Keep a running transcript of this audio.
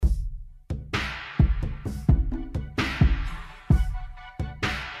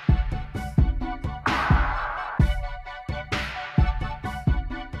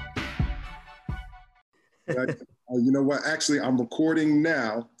You know what? Actually, I'm recording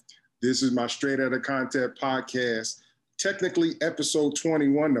now. This is my Straight Outta Content podcast. Technically, episode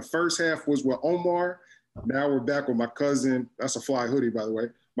 21. The first half was with Omar. Now we're back with my cousin. That's a fly hoodie, by the way.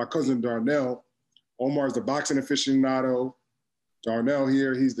 My cousin Darnell. Omar's the boxing aficionado. Darnell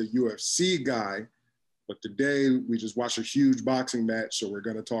here, he's the UFC guy. But today we just watched a huge boxing match, so we're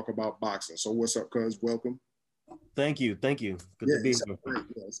going to talk about boxing. So what's up, cuz? Welcome. Thank you. Good to be here. Great.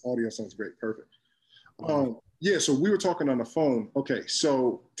 Yeah, this audio sounds great. Perfect. So we were talking on the phone. Okay,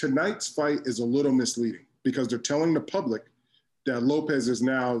 so tonight's fight is a little misleading because they're telling the public that Lopez is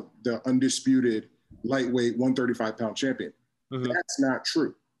now the undisputed lightweight 135-pound champion. Mm-hmm. That's not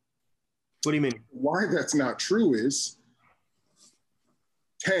true. What do you mean? Why that's not true is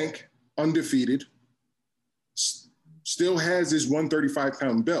Tank, undefeated, still has his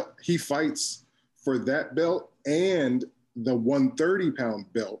 135-pound belt. He fights for that belt and the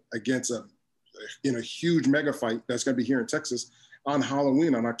 130-pound belt against in a huge mega fight that's going to be here in Texas on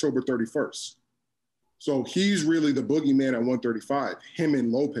Halloween on October 31st. So he's really the boogeyman at 135. Him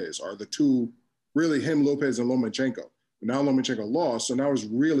and Lopez are the two, really him, Lopez, and Lomachenko. But now Lomachenko lost, so now it's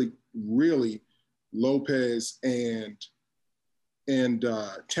really Lopez and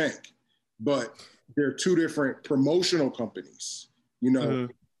Tank. But they're two different promotional companies. You know,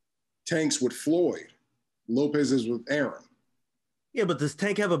 mm-hmm. Tank's with Floyd. Lopez is with Aaron. Yeah, but does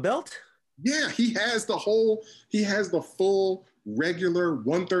Tank have a belt? Yeah, he has the full regular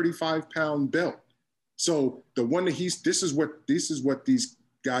 135-pound belt. So the one that this is what these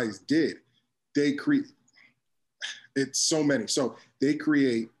guys did. They create, it's so many. So they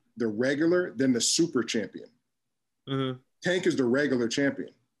create the regular, then the super champion. Mm-hmm. Tank is the regular champion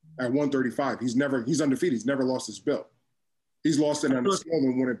at 135. He's undefeated. He's never lost his belt. He's lost it on the scale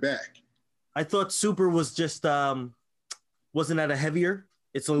and won it back. I thought super was just, wasn't that a heavier?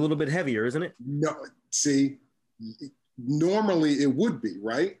 It's a little bit heavier, isn't it? No, see, normally it would be,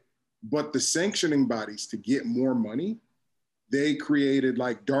 right? But the sanctioning bodies, to get more money, they created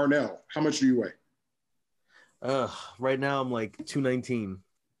like Darnell. How much do you weigh? Right now I'm like 219.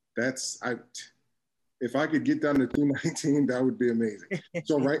 If I could get down to 219, that would be amazing.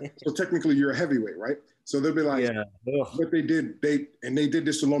 So technically you're a heavyweight, right? So they'll be like, yeah. What they did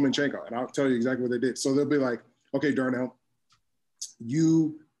this to Lomachenko, and I'll tell you exactly what they did. So they'll be like, okay, Darnell,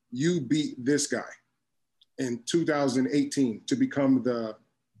 you beat this guy in 2018 to become the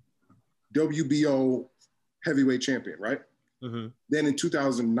WBO heavyweight champion, right? Mm-hmm. Then in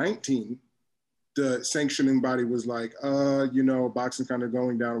 2019, the sanctioning body was like, boxing kind of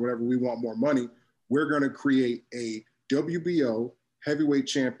going down or whatever. We want more money. We're going to create a WBO heavyweight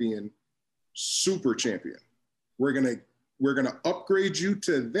champion, super champion. We're going to upgrade you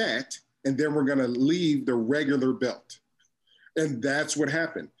to that, and then we're going to leave the regular belt. And that's what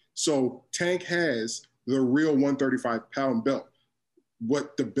happened. So Tank has the real 135-pound belt.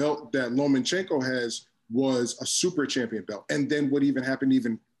 What the belt that Lomachenko has was a super champion belt. And then what even happened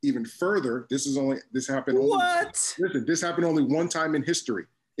even further, this happened only one time in history.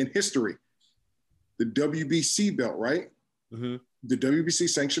 The WBC belt, right? Mm-hmm. The WBC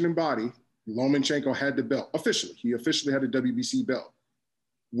sanctioning body, Lomachenko had the belt officially. He officially had the WBC belt.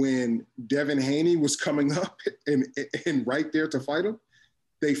 When Devin Haney was coming up and right there to fight him,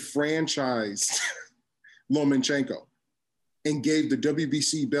 they franchised Lomachenko and gave the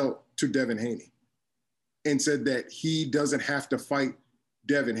WBC belt to Devin Haney and said that he doesn't have to fight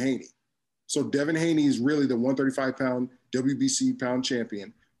Devin Haney. So Devin Haney is really the 135-pound WBC pound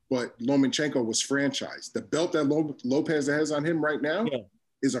champion, but Lomachenko was franchised. The belt that Lopez has on him right now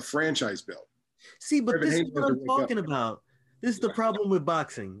is a franchise belt. See, but this is what I'm talking about. This is the problem with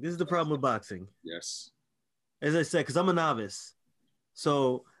boxing. Yes. As I said, because I'm a novice.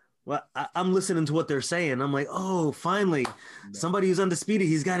 So I'm listening to what they're saying. I'm like, oh, finally, somebody who's undisputed.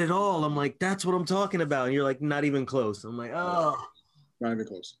 He's got it all. I'm like, that's what I'm talking about. And you're like, not even close. I'm like, oh. Not even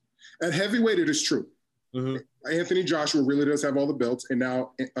close. At heavyweight, it is true. Mm-hmm. Anthony Joshua really does have all the belts. And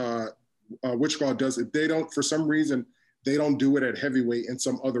now Wichita does it. They don't, for some reason, they don't do it at heavyweight in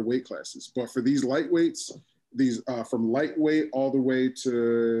some other weight classes. But for these lightweights, from lightweight all the way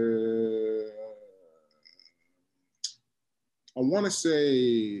to, I want to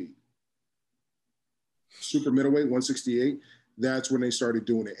say super middleweight, 168, that's when they started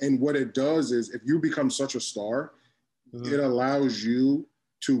doing it. And what it does is if you become such a star, mm-hmm. it allows you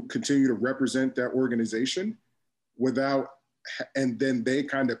to continue to represent that organization and then they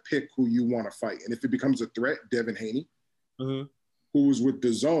kind of pick who you want to fight. And if it becomes a threat, Devin Haney, mm-hmm. who was with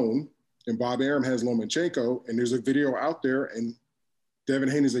DAZN, and Bob Arum has Lomachenko, and there's a video out there, and Devin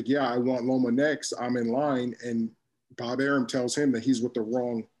Haney's like, yeah, I want Loma next. I'm in line. And Bob Arum tells him that he's with the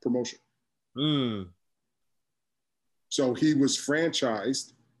wrong promotion. So he was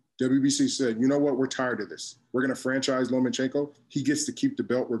franchised. WBC said, you know what? We're tired of this. We're going to franchise Lomachenko. He gets to keep the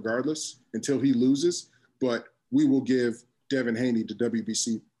belt regardless until he loses, but we will give Devin Haney the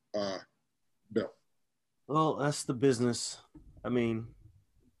WBC belt. Well, that's the business. I mean,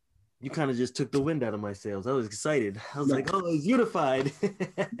 you kind of just took the wind out of my sails. I was excited. I was like, oh, he's unified.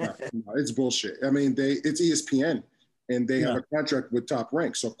 No, it's bullshit. I mean, it's ESPN, and they have a contract with Top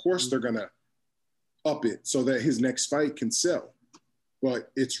Rank. So, of course, they're going to up it so that his next fight can sell.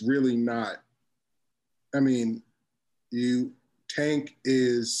 But it's really not. I mean, Tank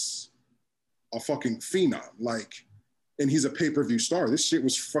is a fucking phenom. Like, and he's a pay-per-view star. This shit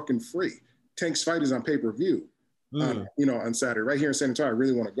was fucking free. Tank's fight is on pay-per-view. On Saturday, right here in San Antonio. I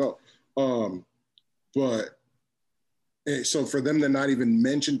really want to go. So for them to not even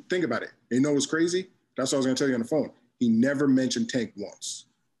mention, think about it. You know what's crazy? That's what I was going to tell you on the phone. He never mentioned Tank once.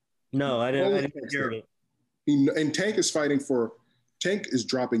 No, I didn't hear of it. And Tank is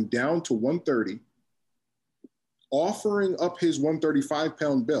dropping down to 130, offering up his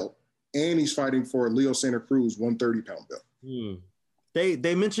 135-pound belt, and he's fighting for Leo Santa Cruz 130-pound belt.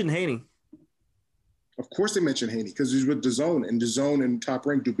 They mentioned Haney. Of course they mentioned Haney because he's with DAZN, and DAZN and Top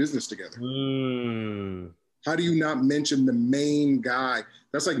Rank do business together. How do you not mention the main guy?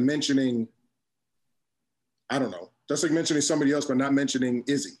 That's like mentioning, I don't know. That's like mentioning somebody else, but not mentioning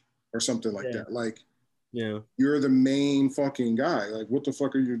Izzy or something like that. Like, you're the main fucking guy. Like, what the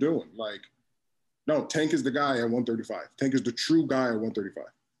fuck are you doing? Like, no, Tank is the guy at 135. Tank is the true guy at 135.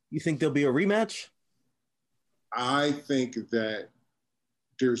 You think there'll be a rematch? I think that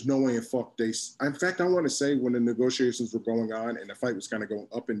there's no way in fuck they. In fact, I want to say when the negotiations were going on and the fight was kind of going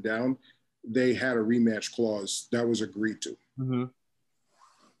up and down, they had a rematch clause that was agreed to.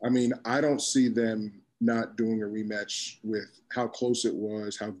 I mean, I don't see them not doing a rematch with how close it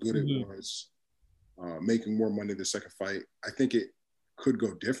was, how good it was, making more money the second fight. I think it could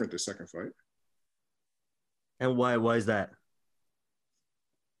go different the second fight. And why? Why is that?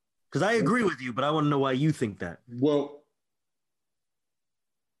 Because I agree with you, but I want to know why you think that. Well,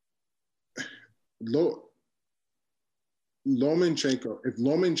 Lomachenko, if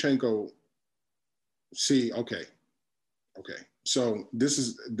Lomachenko, okay. So this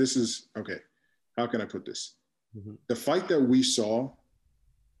is okay. How can I put this? The fight that we saw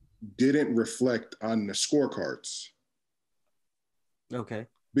didn't reflect on the scorecards. Okay.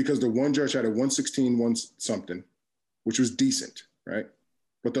 Because the one judge had a 116, something, which was decent, right?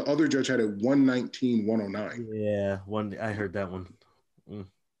 But the other judge had a 119, 109. Yeah, I heard that one.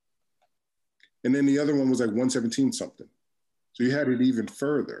 And then the other one was like 117 something. So you had it even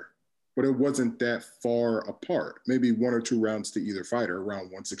further, but it wasn't that far apart. Maybe 1 or 2 rounds to either fighter, around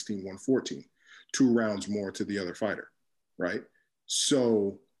 116, 114, 2 rounds more to the other fighter, right?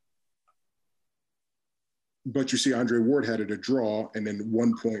 So, but you see Andre Ward had it a draw and then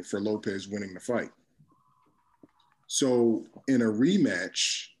 1 point for Lopez winning the fight. So in a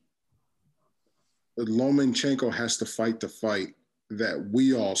rematch, Lomachenko has to fight the fight that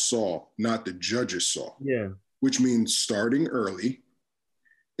we all saw, not the judges saw. Yeah. Which means starting early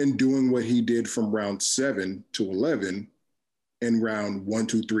and doing what he did from round 7 to 11 and round 1,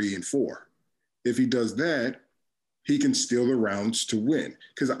 2, 3, and 4. If he does that, he can steal the rounds to win.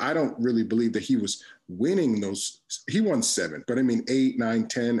 Because I don't really believe that he was winning those. He won 7, but I mean 8, 9,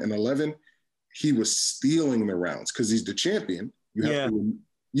 10, and 11. He was stealing the rounds because he's the champion. You have to,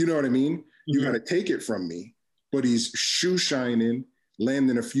 you know what I mean? You got to take it from me. But he's shoe shining,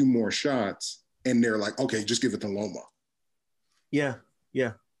 landing a few more shots, and they're like, okay, just give it to Loma. Yeah.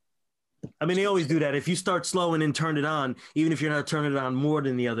 I mean, they always do that. If you start slow and then turn it on, even if you're not turning it on more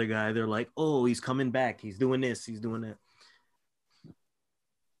than the other guy, they're like, oh, he's coming back. He's doing this. He's doing that.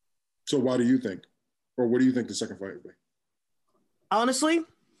 So why do you think? Or what do you think the second fight would be? Honestly,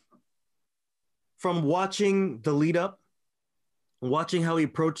 from watching the lead up, watching how he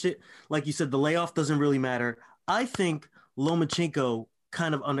approached it, like you said, the layoff doesn't really matter. I think Lomachenko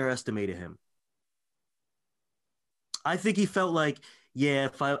kind of underestimated him. I think he felt like, yeah,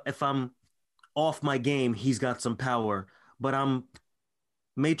 if I'm off my game, he's got some power, but I'm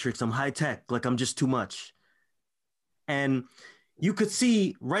Matrix, I'm high tech, like I'm just too much. And you could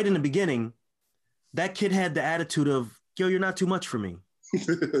see right in the beginning, that kid had the attitude of, yo, you're not too much for me.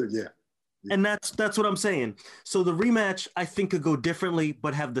 Yeah. And that's what I'm saying. So the rematch, I think, could go differently,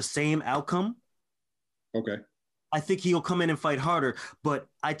 but have the same outcome. Okay. I think he'll come in and fight harder, but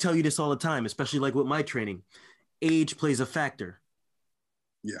I tell you this all the time, especially like with my training. Age plays a factor.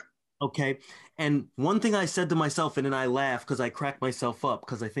 Yeah. Okay. And one thing I said to myself, and then I laugh because I crack myself up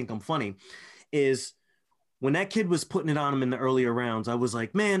because I think I'm funny, is when that kid was putting it on him in the earlier rounds, I was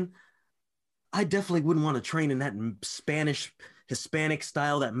like, man, I definitely wouldn't want to train in that Spanish, Hispanic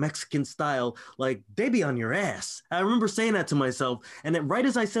style, that Mexican style. Like, they be on your ass. I remember saying that to myself. And then right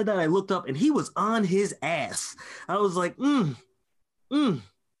as I said that, I looked up and he was on his ass. I was like, I don't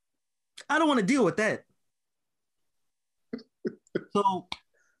want to deal with that. So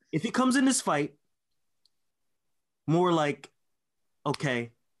if he comes in this fight, more like,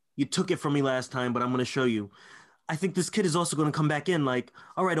 okay, you took it from me last time, but I'm going to show you. I think this kid is also going to come back in like,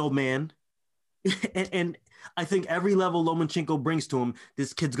 all right, old man. and I think every level Lomachenko brings to him,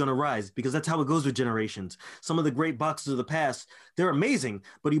 this kid's going to rise because that's how it goes with generations. Some of the great boxers of the past, they're amazing,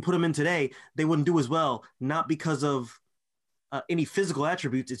 but you put them in today, they wouldn't do as well, not because of any physical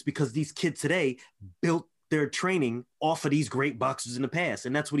attributes. It's because these kids today built their training off of these great boxers in the past.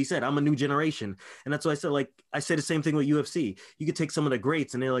 And that's what he said. I'm a new generation. And that's what I said. Like, I say the same thing with UFC. You could take some of the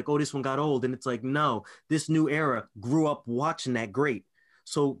greats and they're like, oh, this one got old. And it's like, no, this new era grew up watching that great.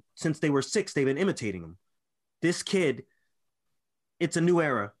 So since they were 6, they've been imitating him. This kid, it's a new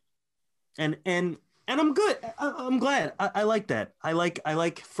era. And I'm good. I'm glad. I like that. I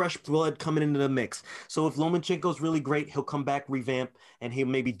like fresh blood coming into the mix. So if Lomachenko's really great, he'll come back, revamp, and he'll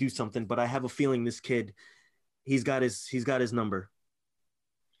maybe do something. But I have a feeling this kid, he's got his number.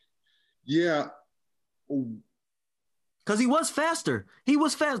 Yeah. Because he was faster. He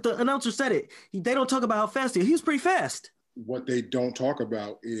was fast. The announcer said it. They don't talk about how fast he was pretty fast. What they don't talk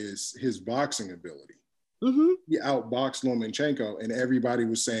about is his boxing ability. Mm-hmm. He outboxed Lomachenko, and everybody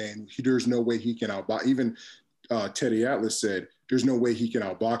was saying there's no way he can outbox. Even Teddy Atlas said there's no way he can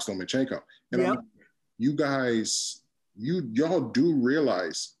outbox Lomachenko. And yep. You guys, y'all do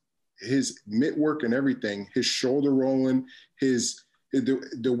realize his mitt work and everything, his shoulder rolling,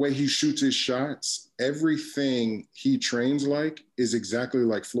 the way he shoots his shots, everything he trains like is exactly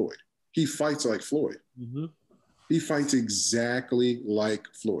like Floyd. He fights like Floyd. Mm-hmm. He fights exactly like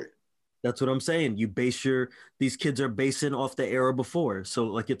Floyd. That's what I'm saying. These kids are basing off the era before. So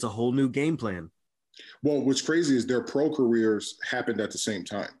like it's a whole new game plan. Well, what's crazy is their pro careers happened at the same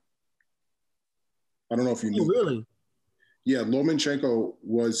time. I don't know if you knew. Oh, really? Yeah, Lomachenko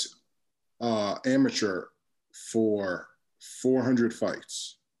was amateur for 400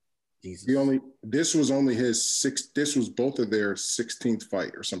 fights. Jesus. This was both of their 16th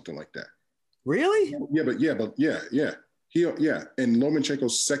fight or something like that. Really? Yeah. And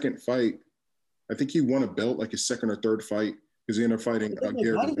Lomachenko's second fight, I think he won a belt, like his second or third fight, because he ended up fighting.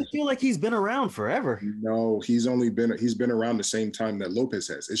 Why does it feel like he's been around forever? No, he's been around the same time that Lopez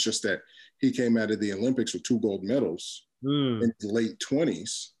has. It's just that he came out of the Olympics with 2 gold medals in his late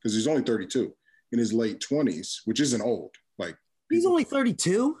 20s, because he's only 32. In his late 20s, which isn't old. Like he's only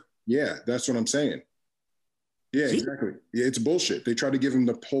 32. Yeah, that's what I'm saying. Yeah, exactly. Yeah, it's bullshit. They tried to give him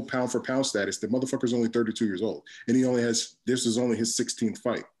the whole pound for pound status. The motherfucker's only 32 years old. And this is only his 16th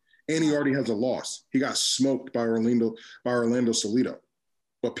fight. And he already has a loss. He got smoked by Orlando Salido.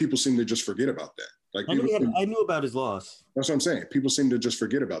 But people seem to just forget about that. Like I knew about his loss. That's what I'm saying. People seem to just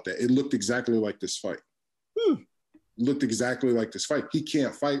forget about that. It looked exactly like this fight. Looked exactly like this fight. He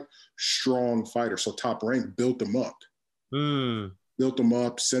can't fight. Strong fighter. So Top Rank built him up. Built him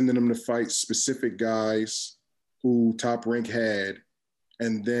up, sending him to fight specific guys who Top Rank had,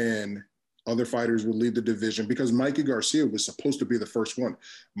 and then other fighters would lead the division because Mikey Garcia was supposed to be the first one.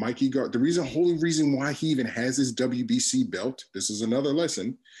 The whole reason why he even has his WBC belt, this is another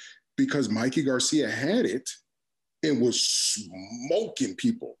lesson, because Mikey Garcia had it and was smoking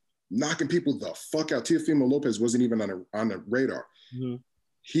people, knocking people the fuck out. Teofimo Lopez wasn't even on the radar. Mm-hmm.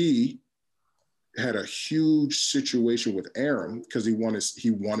 He had a huge situation with Arum because he wanted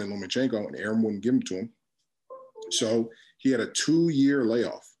Lomachenko and Arum wouldn't give him to him. So he had a 2-year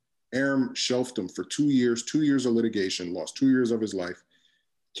layoff. Arum shelved him for 2 years, 2 years of litigation, lost 2 years of his life,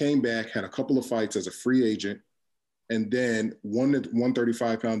 came back, had a couple of fights as a free agent, and then won the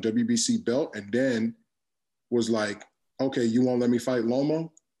 135-pound WBC belt, and then was like, okay, you won't let me fight Lomo?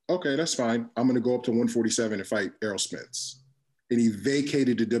 Okay, that's fine. I'm going to go up to 147 and fight Errol Spence. And he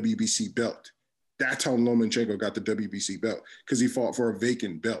vacated the WBC belt. That's how Lomachenko got the WBC belt, because he fought for a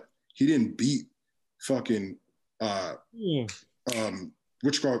vacant belt. He didn't beat fucking what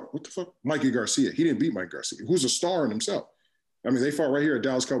the fuck? Mikey Garcia. He didn't beat Mike Garcia, who's a star in himself. I mean, they fought right here at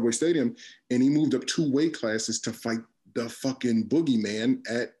Dallas Cowboy Stadium, and he moved up 2 weight classes to fight the fucking boogeyman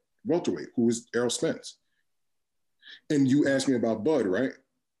at welterweight, who was Errol Spence. And you asked me about Bud, right?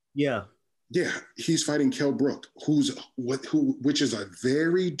 Yeah. Yeah, he's fighting Kell Brook, which is a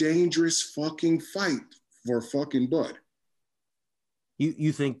very dangerous fucking fight for fucking Bud.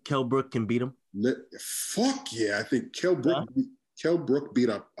 You think Kell Brook can beat him? Fuck yeah, I think Kell Brook beat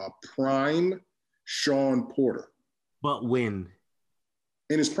a prime Sean Porter. But when?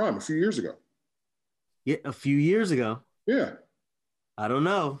 In his prime, a few years ago. Yeah, a few years ago. Yeah. I don't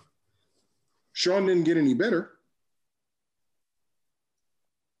know. Sean didn't get any better.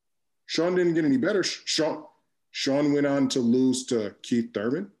 Sean didn't get any better. Sean went on to lose to Keith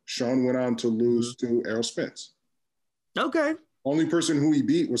Thurman. Sean went on to lose to Errol Spence. Okay. Only person who he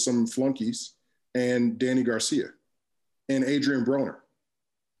beat was some flunkies and Danny Garcia and Adrian Broner.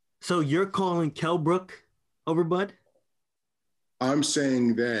 So you're calling Kell Brook over Bud? I'm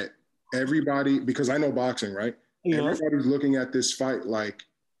saying that everybody, because I know boxing, right? Yeah. Everybody's looking at this fight like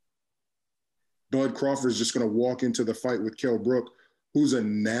Bud Crawford is just going to walk into the fight with Kell Brook, who's a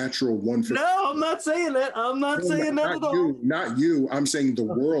natural 150. No, I'm not saying that. I'm not saying that at all. Not you. I'm saying the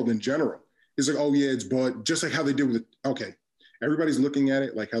world in general. It's like, oh yeah, it's Bud. Just like how they did with it. Okay. Everybody's looking at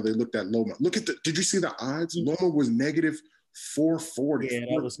it like how they looked at Loma. Look at did you see the odds? Loma was negative 440. Yeah,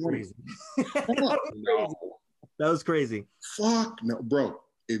 that was crazy. No. That was crazy. Fuck no, bro.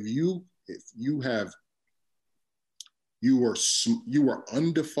 If you were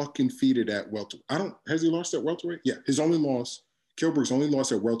undefeated at welterweight. Has he lost at welterweight? Yeah, his only loss, Kell Brook's only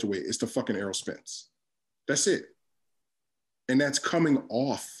loss at welterweight is to fucking Errol Spence. That's it. And that's coming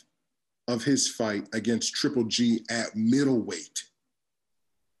off of his fight against Triple G at middleweight.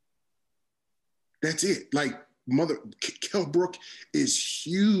 That's it. Like, Kell Brook is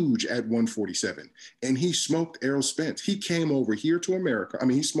huge at 147, and he smoked Errol Spence. He came over here to America. I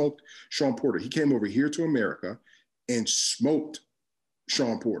mean, he smoked Sean Porter. He came over here to America and smoked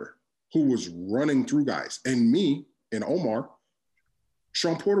Sean Porter, who was running through guys. And me and Omar,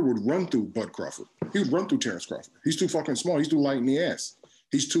 Sean Porter would run through Bud Crawford. He would run through Terrence Crawford. He's too fucking small. He's too light in the ass.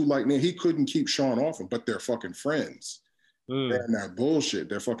 He's too light in the ass. He couldn't keep Sean off him, but they're fucking friends. They're not bullshit.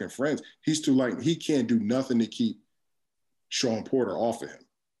 They're fucking friends. He's too light. He can't do nothing to keep Sean Porter off of him.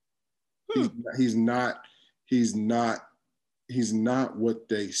 He's not what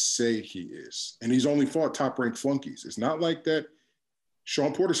they say he is. And he's only fought top-ranked flunkies. It's not like that.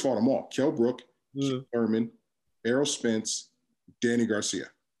 Sean Porter's fought them all. Kell Brook, Keith Thurman, Errol Spence, Danny Garcia,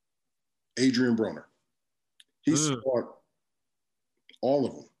 Adrian Broner. He's fought all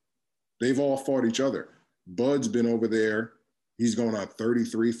of them. They've all fought each other. Bud's been over there. He's going on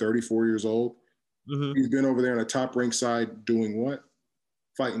 33, 34 years old. He's been over there on the top-ranked side doing what?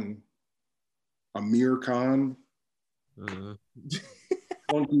 Fighting Amir Khan,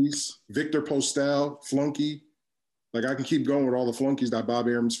 flunkies, Victor Postel, flunky. Like, I can keep going with all the flunkies that Bob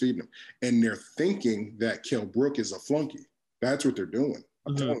Arum's feeding them. And they're thinking that Kell Brook is a flunky. That's what they're doing.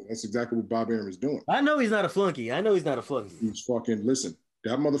 I'm telling you, that's exactly what Bob Arum is doing. I know he's not a flunky. He's fucking, listen,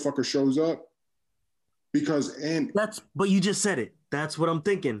 that motherfucker shows up because, but you just said it. That's what I'm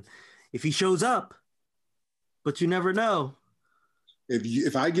thinking. If he shows up, but you never know.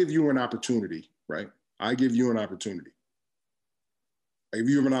 If I give you an opportunity, right? I give you an opportunity. I give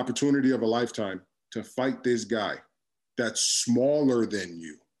you an opportunity of a lifetime to fight this guy that's smaller than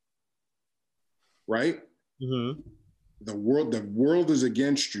you, right? The world is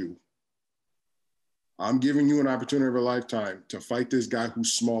against you. I'm giving you an opportunity of a lifetime to fight this guy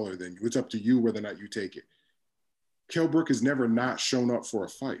who's smaller than you. It's up to you whether or not you take it. Kell Brook has never not shown up for a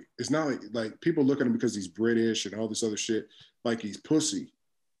fight. It's not like people look at him because he's British and all this other shit, like he's pussy.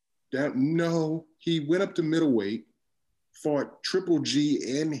 No, he went up to middleweight, fought Triple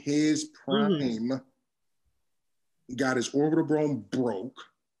G in his prime, got his orbital bone broke,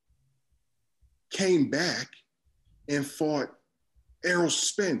 came back and fought Errol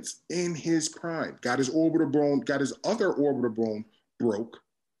Spence in his prime, got his other orbital bone broke,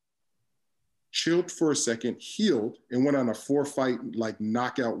 chilled for a second, healed, and went on a 4-fight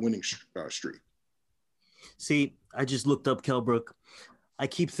knockout winning streak. See, I just looked up Kell Brook. I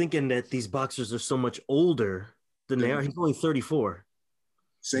keep thinking that these boxers are so much older than they are. He's only 34.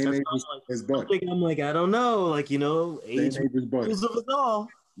 Same age as Bud. I'm like, I don't know. Age same age as Bud. Of it all.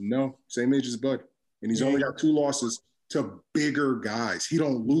 No, same age as Bud. And he's only got 2 losses to bigger guys. He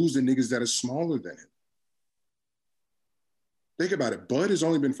don't lose the niggas that are smaller than him. Think about it. Bud has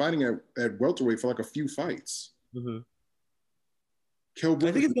only been fighting at welterweight for a few fights. Kell Brook,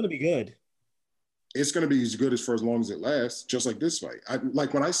 I think it's going to be good. It's going to be as good for as long as it lasts, just like this fight.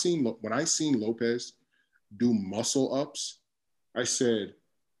 When I seen Lopez do muscle ups, I said,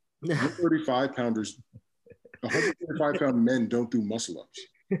 135-pounders, 135-pound men don't do muscle ups.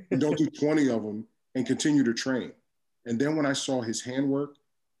 And don't do 20 of them and continue to train. And then when I saw his handwork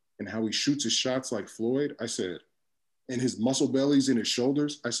and how he shoots his shots like Floyd, I said, and his muscle bellies in his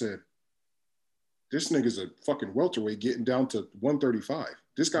shoulders, I said, this nigga's a fucking welterweight getting down to 135.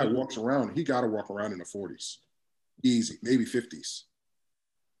 This guy walks around, he got to walk around in the 40s. Easy, maybe 50s.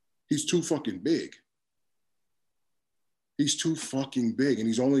 He's too fucking big. He's too fucking big, and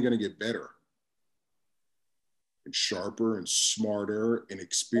he's only going to get better. and sharper and smarter and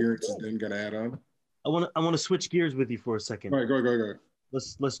experience is then gonna add on. I want to switch gears with you for a second. All right, go.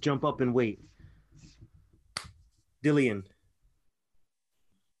 Let's jump up and wait. Dillian.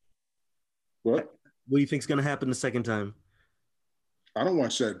 What? What do you think's gonna happen the second time? I don't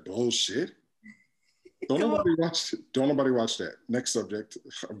watch that bullshit. Don't nobody watch that. Next subject.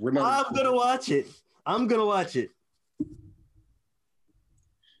 I'm gonna watch it.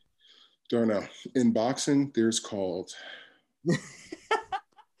 Don't know. In boxing, there's called.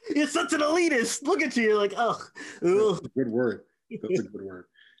 You're such an elitist. Look at you. You're like, oh, that's a good word. That's a good word.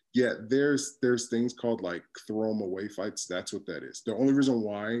 Yeah, there's things called like throw them away fights. That's what that is. The only reason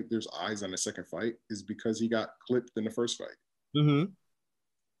why there's eyes on the second fight is because he got clipped in the first fight. Mm-hmm.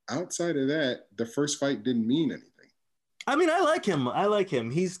 Outside of that, the first fight didn't mean anything. I mean, I like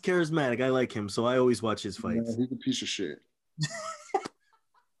him. He's charismatic. I like him, so I always watch his fights. No, he's a piece of shit.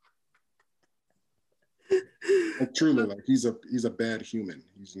 Like, truly, like he's a bad human.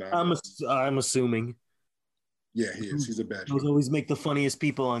 He's not. I'm assuming. Yeah, he is. He's a bad. Those always make the funniest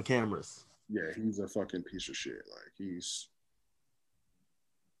people on cameras. Yeah, he's a fucking piece of shit. Like he's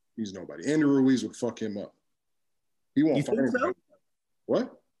nobody. Andy Ruiz would fuck him up. He won't. You think so?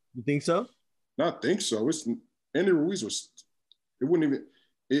 What? You think so? Not think so. It's Andy Ruiz was. It wouldn't even.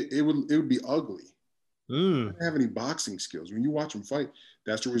 It would be ugly. He didn't have any boxing skills. When you watch him fight,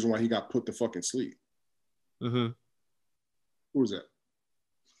 that's the reason why he got put to fucking sleep. Mm-hmm. Who was that?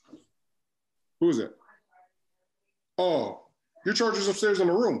 Who was that? Oh, your charger's upstairs in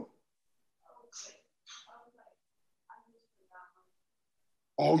the room.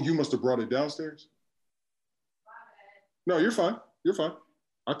 Oh, you must have brought it downstairs. No, you're fine. You're fine.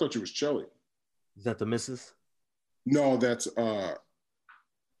 I thought you was Chelly. Is that the missus? No, that's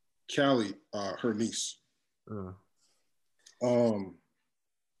Callie, her niece.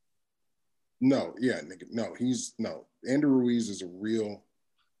 No, yeah, nigga, no, Andy Ruiz is a real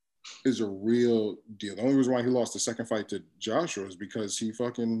deal. The only reason why he lost the second fight to Joshua is because he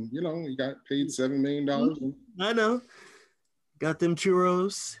fucking, he got paid $7 million. I know. Got them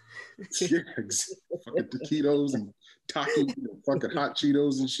churros. Yeah, fucking taquitos and Takis and fucking hot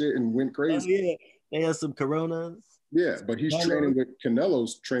Cheetos and shit and went crazy. Oh, yeah. They have some Coronas. Yeah, but he's training with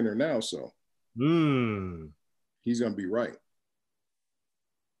Canelo's trainer now, so he's gonna be right.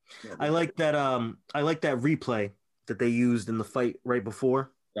 I like that replay that they used in the fight right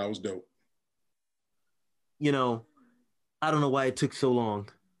before. That was dope. I don't know why it took so long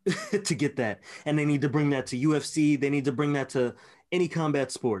to get that. And they need to bring that to UFC. They need to bring that to any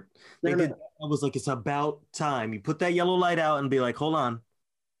combat sport. I was like, it's about time. You put that yellow light out and be like, hold on.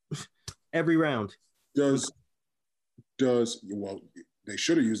 Every round. Well, they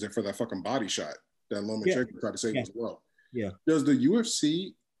should have used it for that fucking body shot that Lomachenko tried to save as well. Yeah. Does the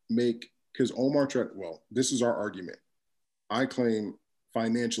UFC because Omar this is our argument. I claim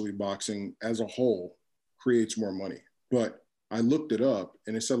financially boxing as a whole creates more money. But I looked it up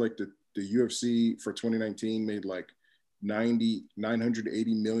and it said like the UFC for 2019 made like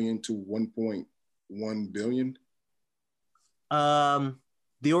 980 million to 1.1 billion.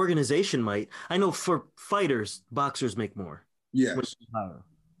 The organization might. I know for fighters, boxers make more. Yes.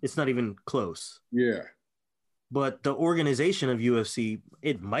 It's not even close. Yeah. But the organization of UFC,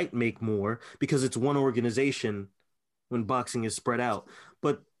 it might make more because it's one organization when boxing is spread out.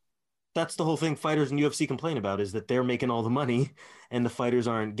 But that's the whole thing fighters in UFC complain about, is that they're making all the money and the fighters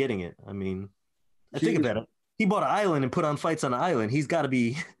aren't getting it. I mean, think about it. He bought an island and put on fights on the island. He's got to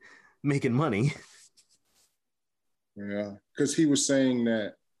be making money. Yeah, because he was saying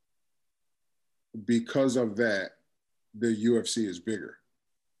that because of that, the UFC is bigger.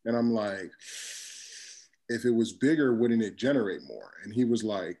 And I'm like, if it was bigger, wouldn't it generate more? And he was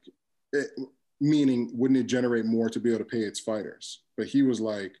like, meaning, wouldn't it generate more to be able to pay its fighters? But he was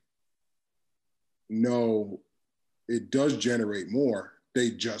like, no, it does generate more.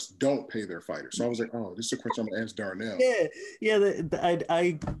 They just don't pay their fighters. So I was like, oh, this is a question I'm going to ask Darnell. Yeah,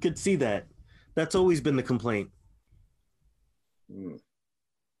 I could see that. That's always been the complaint.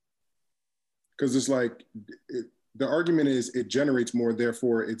 Because it's like, the argument is it generates more,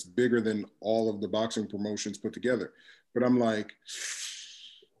 therefore it's bigger than all of the boxing promotions put together. But I'm like...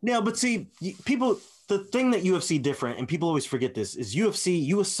 Yeah, but see, the thing that UFC different, and people always forget this, is UFC,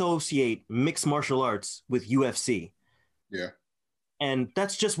 you associate mixed martial arts with UFC. Yeah. And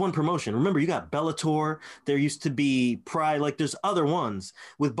that's just one promotion. Remember, you got Bellator. There used to be Pride. Like, there's other ones.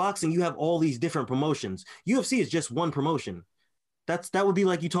 With boxing, you have all these different promotions. UFC is just one promotion. That would be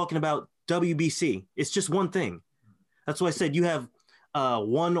like you talking about WBC. It's just one thing. That's why I said you have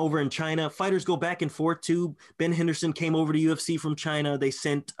one over in China. Fighters go back and forth too. Ben Henderson came over to UFC from China. They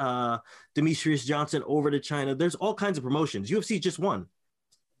sent Demetrius Johnson over to China. There's all kinds of promotions. UFC just won.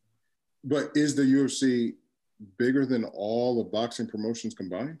 But is the UFC bigger than all the boxing promotions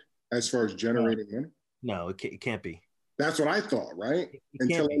combined as far as generating money? No, it can't be. That's what I thought, right?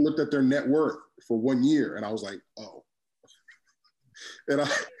 Until I looked at their net worth for 1 year, and I was like, oh. And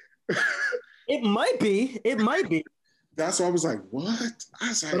it might be. It might be. That's why I was like, what? I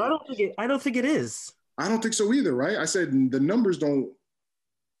was like, but I don't think it is. I don't think so either, right? I said the numbers don't.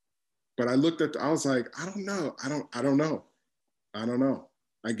 But I looked at. I was like, I don't know. I don't know.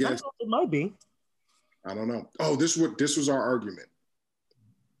 I guess it might be. I don't know. Oh, this was our argument.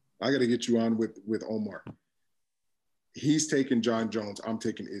 I got to get you on with Omar. He's taking Jon Jones. I'm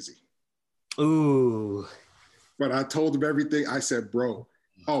taking Izzy. Ooh. But I told him everything. I said, bro.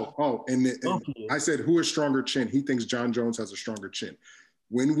 And I said, who has stronger chin? He thinks Jon Jones has a stronger chin.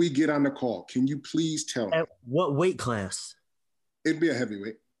 When we get on the call, can you please tell me? At what weight class? It'd be a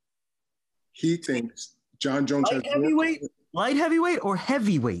heavyweight. He thinks Jon Jones has heavyweight, light heavyweight, or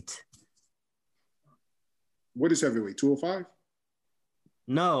heavyweight? What is heavyweight? 205?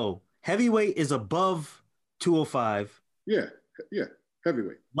 No, heavyweight is above 205. Yeah,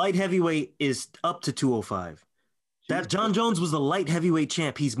 heavyweight. Light heavyweight is up to 205. That Jon Jones was the light heavyweight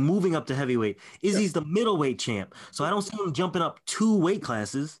champ. He's moving up to heavyweight. Izzy's the middleweight champ. So I don't see him jumping up 2 weight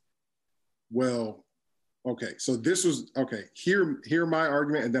classes. Well, okay. So this was okay. Hear my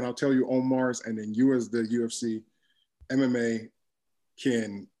argument, and then I'll tell you Omar's, and then you as the UFC MMA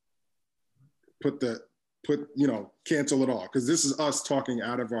can cancel it all, because this is us talking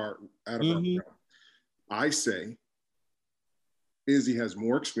out of our realm. I say Izzy has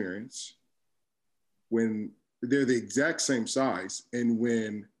more experience. When they're the exact same size, and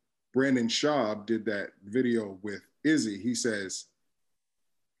when Brandon Schaub did that video with Izzy, he says,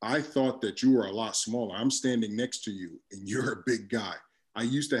 I thought that you were a lot smaller. I'm standing next to you and you're a big guy. I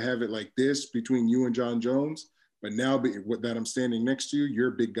used to have it like this between you and Jon Jones, but now that I'm standing next to you, you're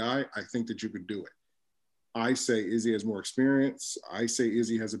a big guy. I think that you could do it. I say Izzy has more experience. I say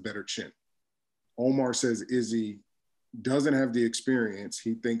Izzy has a better chin. Omar says Izzy doesn't have the experience.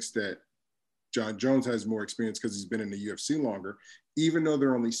 He thinks that Jon Jones has more experience because he's been in the UFC longer, even though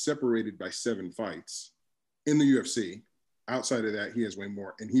they're only separated by 7 fights in the UFC. Outside of that, he has way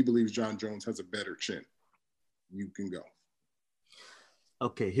more, and he believes Jon Jones has a better chin. You can go.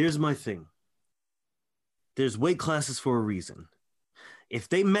 Okay, here's my thing. There's weight classes for a reason. If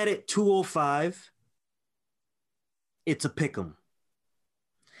they met at 205, it's a pick'em.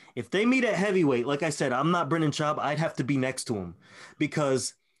 If they meet at heavyweight, like I said, I'm not Brendan Schaub. I'd have to be next to him,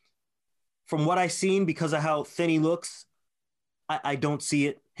 because from what I've seen, because of how thin he looks, I don't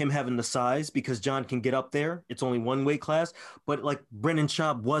see him having the size, because Jon can get up there. It's only 1 weight class, but like Brendan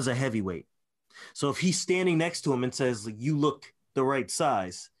Schaub was a heavyweight. So if he's standing next to him and says, you look the right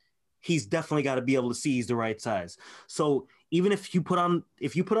size, he's definitely got to be able to see he's the right size. So even if you put on,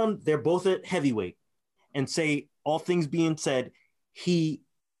 they're both at heavyweight, and say, all things being said, he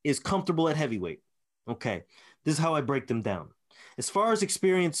is comfortable at heavyweight. Okay, this is how I break them down. As far as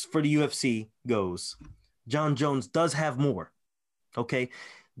experience for the UFC goes, Jon Jones does have more. Okay,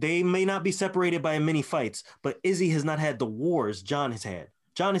 they may not be separated by many fights, but Izzy has not had the wars Jon has had.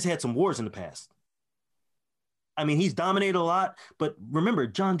 Jon has had some wars in the past. I mean, he's dominated a lot, but remember,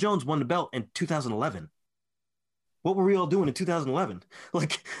 Jon Jones won the belt in 2011. What were we all doing in 2011?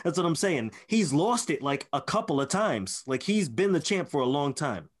 Like, that's what I'm saying. He's lost it like a couple of times. Like, he's been the champ for a long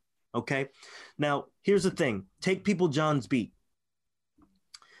time. Okay, now here's the thing. Take people Jon's beat.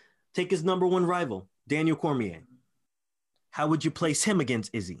 Take his number 1 rival, Daniel Cormier. How would you place him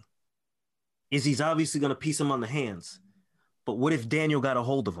against Izzy? Izzy's obviously going to piece him on the hands. But what if Daniel got a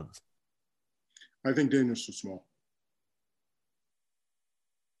hold of him? I think Daniel's too small.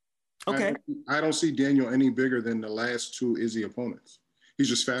 Okay. I don't see Daniel any bigger than the last 2 Izzy opponents. He's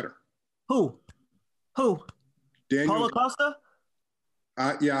just fatter. Who? Daniel. Paulo Costa?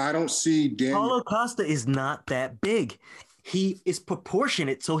 I don't see Daniel. Paulo Costa is not that big. He is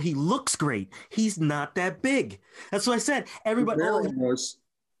proportionate, so he looks great. He's not that big. That's what I said. Everybody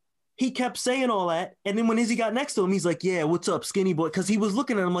he kept saying all that, and then when Izzy got next to him, he's like, yeah, what's up, skinny boy? Because he was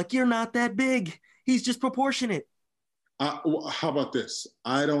looking at him like, you're not that big. He's just proportionate. How about this?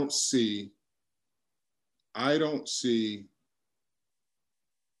 I don't see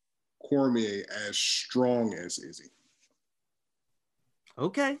Cormier as strong as Izzy.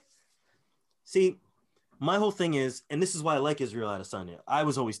 Okay. See, my whole thing is, and this is why I like Israel Adesanya. I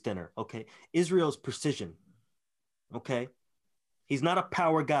was always thinner, okay? Israel's precision, okay? He's not a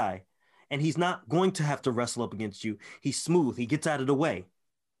power guy. and he's not going to have to wrestle up against you. He's smooth. He gets out of the way.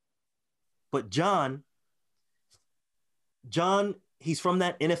 But John, he's from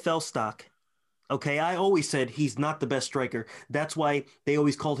that NFL stock. Okay, I always said he's not the best striker. That's why they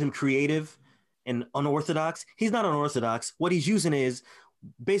always called him creative and unorthodox. He's not unorthodox. What he's using is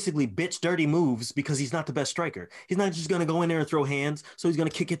basically bitch dirty moves because he's not the best striker. He's not just going to go in there and throw hands. So he's going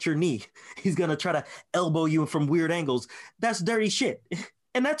to kick at your knee. He's going to try to elbow you from weird angles. That's dirty shit.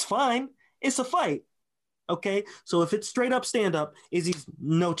 And that's fine. It's a fight. Okay. So if it's straight up stand up, Izzy's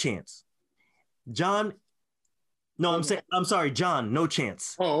no chance. John, I'm sorry, John, no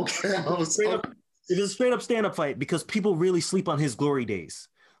chance. Oh, okay. It is a straight up stand up fight because people really sleep on his glory days.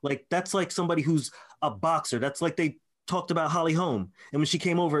 Like that's like somebody who's a boxer. That's like they talked about Holly Holm, and when she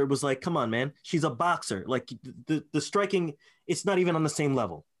came over, it was like, come on, man, she's a boxer. Like the striking, it's not even on the same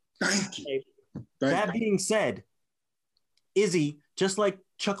level. Thank you. That being said, Izzy, just like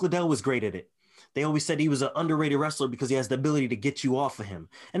Chuck Liddell was great at it. They always said he was an underrated wrestler because he has the ability to get you off of him,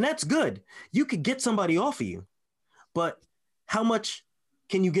 and that's good. You could get somebody off of you, but how much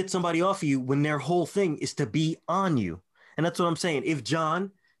can you get somebody off of you when their whole thing is to be on you? And that's what I'm saying. If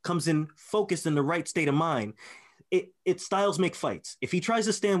John comes in focused in the right state of mind, it's styles make fights. If he tries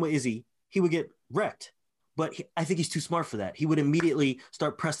to stand with Izzy, he would get wrecked. But I think he's too smart for that. He would immediately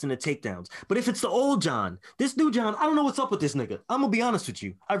start pressing the takedowns. But if it's the old John, this new John, I don't know what's up with this nigga. I'm going to be honest with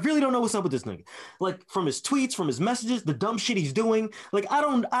you. I really don't know what's up with this nigga. Like from his tweets, from his messages, the dumb shit he's doing. Like, I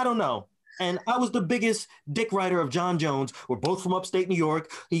don't know. And I was the biggest dick rider of John Jones. We're both from upstate New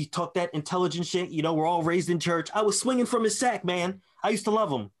York. He talked that intelligent shit. You know, we're all raised in church. I was swinging from his sack, man. I used to love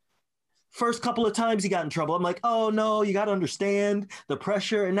him. First couple of times he got in trouble, I'm like, oh no, you got to understand the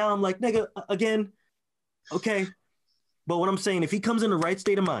pressure. And now I'm like, nigga, again, okay. But what I'm saying, if he comes in the right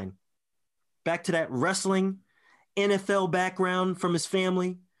state of mind, back to that wrestling, NFL background from his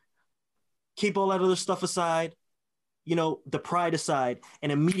family, keep all that other stuff aside, you know, the pride aside,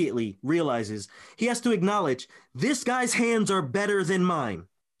 and immediately realizes he has to acknowledge this guy's hands are better than mine.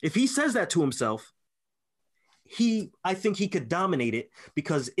 If he says that to himself, I think he could dominate it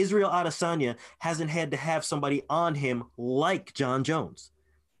because Israel Adesanya hasn't had to have somebody on him like John Jones.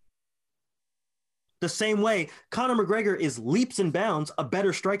 The same way Conor McGregor is leaps and bounds a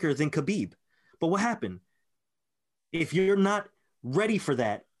better striker than Khabib. But what happened? If you're not ready for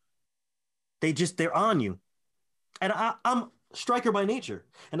that, they're on you. And I'm striker by nature.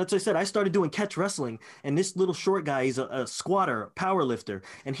 And as I said, I started doing catch wrestling, and this little short guy, he's a squatter, power lifter,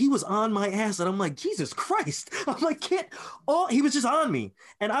 and he was on my ass, and I'm like, Jesus Christ. I'm like, he was just on me.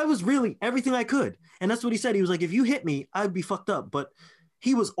 And I was really everything I could. And that's what he said. He was like, if you hit me, I'd be fucked up. But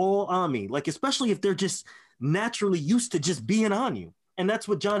he was all on me, like, especially if they're just naturally used to just being on you. And that's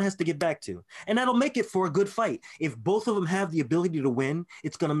what John has to get back to. And that'll make it for a good fight. If both of them have the ability to win,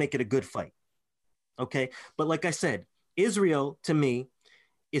 it's going to make it a good fight. Okay. But like I said, Israel, to me,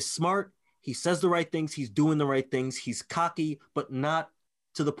 is smart. He says the right things. He's doing the right things. He's cocky, but not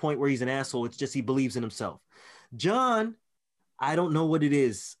to the point where he's an asshole. It's just he believes in himself. John, I don't know what it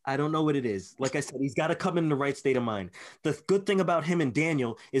is. Like I said, he's got to come in the right state of mind. The good thing about him and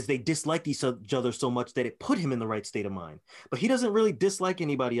Daniel is they disliked each other so much that it put him in the right state of mind. But he doesn't really dislike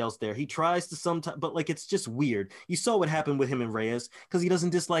anybody else there. He tries to sometimes, but like it's just weird. You saw what happened with him and Reyes because he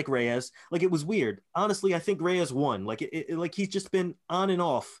doesn't dislike Reyes. Like it was weird. Honestly, I think Reyes won. Like like he's just been on and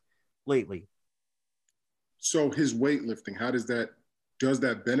off lately. So his weightlifting, does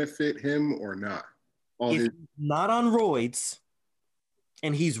that benefit him or not? Not on roids,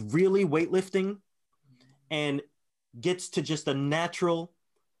 and he's really weightlifting and gets to just a natural,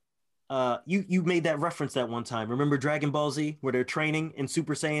 you made that reference that one time. Remember Dragon Ball Z where they're training in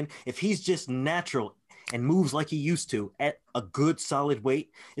Super Saiyan? If he's just natural and moves like he used to at a good solid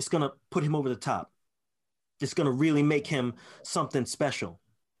weight, it's going to put him over the top. It's going to really make him something special.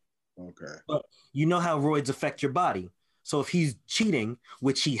 Okay. But you know how roids affect your body. So if he's cheating,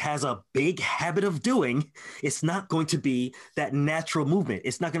 which he has a big habit of doing, it's not going to be that natural movement.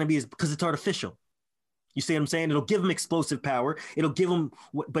 It's not going to be because it's artificial. You see what I'm saying? It'll give him explosive power. It'll give him,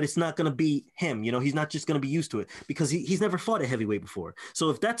 but it's not going to be him. You know, he's not just going to be used to it because he's never fought a heavyweight before. So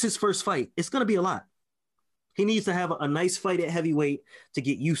if that's his first fight, it's going to be a lot. He needs to have a nice fight at heavyweight to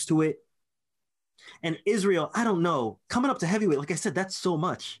get used to it. And Israel, I don't know, coming up to heavyweight, like I said, that's so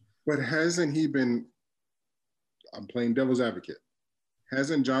much. But hasn't he been, I'm playing devil's advocate,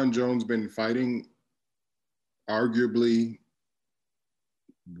 hasn't John Jones been fighting arguably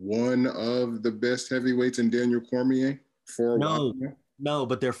one of the best heavyweights in Daniel Cormier for a while? No,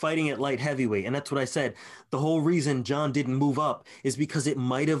 but they're fighting at light heavyweight. And that's what I said. The whole reason John didn't move up is because it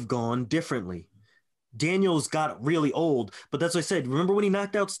might have gone differently. Daniel's got really old, but that's what I said. Remember when he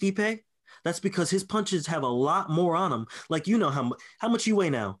knocked out Stipe? That's because his punches have a lot more on them. Like, you know how much you weigh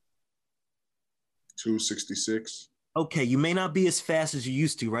now? 266. Okay, you may not be as fast as you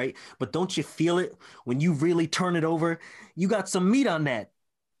used to, right? But don't you feel it when you really turn it over? You got some meat on that.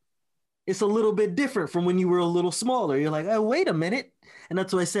 It's a little bit different from when you were a little smaller. You're like, oh, wait a minute. And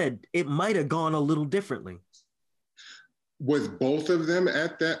that's what I said. It might have gone a little differently. With both of them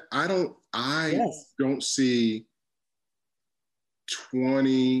at that, I don't see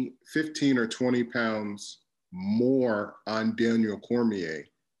 15 or 20 pounds more on Daniel Cormier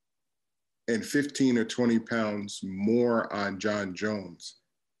and 15 or 20 pounds more on Jon Jones.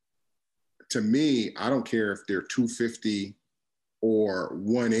 To me, I don't care if they're 250 or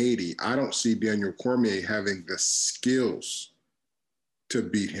 180. I don't see Daniel Cormier having the skills to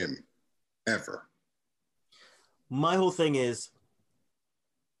beat him ever. My whole thing is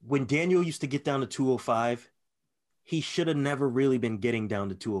when Daniel used to get down to 205, he should have never really been getting down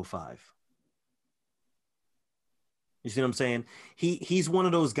to 205. You see what I'm saying? He's one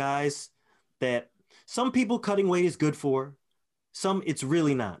of those guys that some people cutting weight is good for, some it's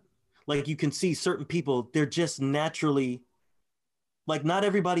really not. Like you can see certain people, they're just naturally, like not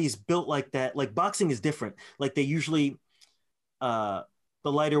everybody's built like that. Like boxing is different. Like they usually, the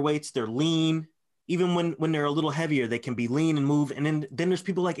lighter weights, they're lean. Even when they're a little heavier, they can be lean and move. And then there's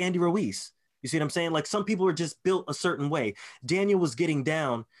people like Andy Ruiz. You see what I'm saying? Like some people are just built a certain way. Daniel was getting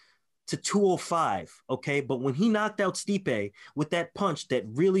down to 205, okay? But when he knocked out Stipe with that punch that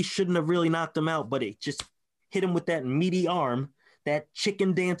really shouldn't have really knocked him out, but it just hit him with that meaty arm, that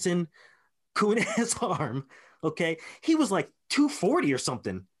chicken dancing coon ass arm, okay? He was like 240 or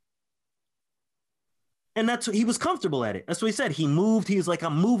something. And that's he was comfortable at it. That's what he said. He moved. He was like,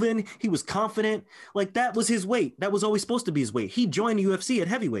 I'm moving. He was confident. Like that was his weight. That was always supposed to be his weight. He joined the UFC at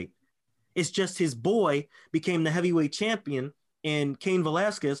heavyweight. It's just his boy became the heavyweight champion in Cain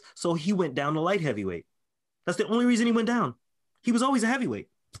Velasquez, so he went down to light heavyweight. That's the only reason he went down. He was always a heavyweight.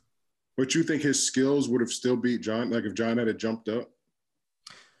 But you think his skills would have still beat Jon? Like if Jon had jumped up?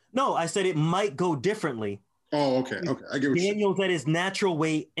 No, I said it might go differently. Oh, okay. I get what Daniel's at his natural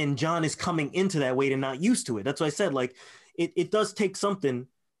weight, and Jon is coming into that weight and not used to it. That's what I said. Like it does take something,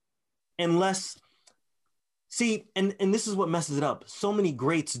 unless. See, and this is what messes it up. So many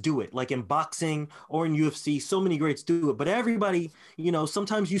greats do it, like in boxing or in UFC, so many greats do it. But everybody,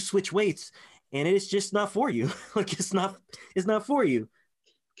 sometimes you switch weights and it's just not for you. Like it's not for you.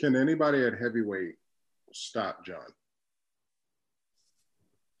 Can anybody at heavyweight stop Jon?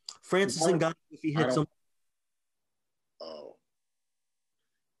 Francis Ngannou, if he hits him. Oh.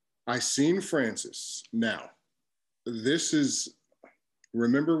 I seen Francis. Now, this is,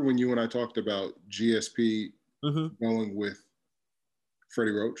 remember when you and I talked about GSP going with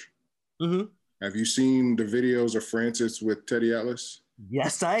Freddie Roach? Mm-hmm. Have you seen the videos of Francis with Teddy Atlas?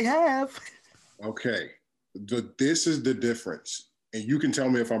 Yes, I have. Okay. This is the difference. And you can tell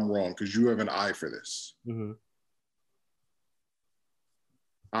me if I'm wrong because you have an eye for this. Mm-hmm.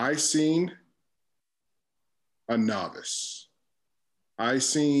 I seen a novice. I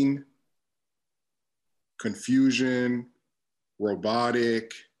seen confusion,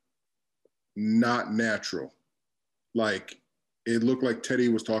 robotic, not natural. Like it looked like Teddy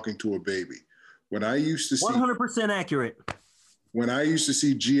was talking to a baby. When I used to see 100% accurate. When I used to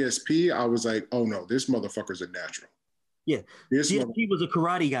see GSP, I was like, oh no, this motherfucker's a natural. Yeah. GSP was a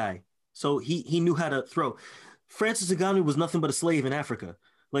karate guy. So he knew how to throw. Francis Ngannou was nothing but a slave in Africa.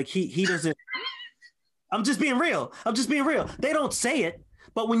 Like he doesn't. I'm just being real. They don't say it,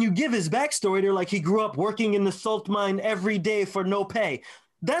 but when you give his backstory, they're like he grew up working in the salt mine every day for no pay.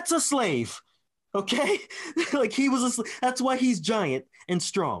 That's a slave, okay? Like he was that's why he's giant and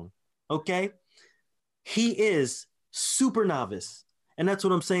strong, okay? He is super novice, and that's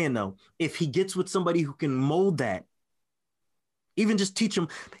what I'm saying though. If he gets with somebody who can mold that, even just teach him,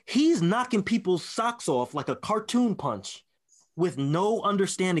 he's knocking people's socks off like a cartoon punch with no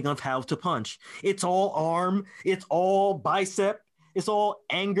understanding of how to punch. It's all arm, it's all bicep, it's all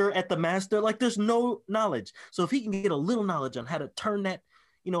anger at the master. Like there's no knowledge. So if he can get a little knowledge on how to turn that,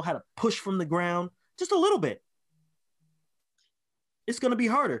 how to push from the ground, just a little bit, it's going to be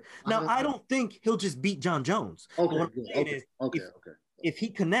harder. Now, I don't think he'll just beat Jon Jones. Okay. If he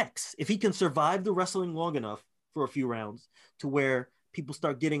connects, if he can survive the wrestling long enough for a few rounds to where people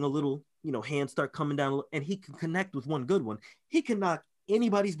start getting a little, hands start coming down, and he can connect with one good one, he can knock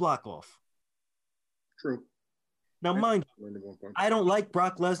anybody's block off. True. Now, mind you, I don't like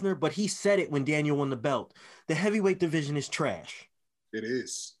Brock Lesnar, but he said it when Daniel won the belt. The heavyweight division is trash. It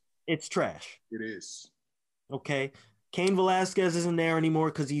is. It's trash. It is. Okay. Cain Velasquez isn't there anymore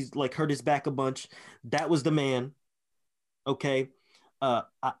because he's like hurt his back a bunch. That was the man. Okay.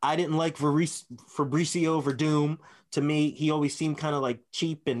 I didn't like Fabricio Verdum. To me, he always seemed kind of like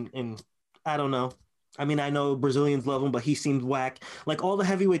cheap and I don't know. I mean, I know Brazilians love him, but he seemed whack. Like all the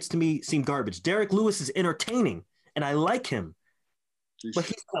heavyweights to me seem garbage. Derek Lewis is entertaining, and I like him, but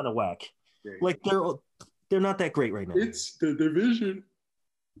he's kind of whack. Yeah. Like they're not that great right now. It's the division.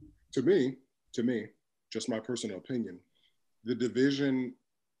 To me, just my personal opinion, the division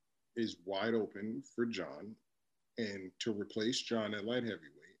is wide open for John, and to replace John at light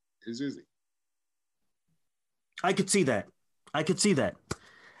heavyweight is Izzy. I could see that.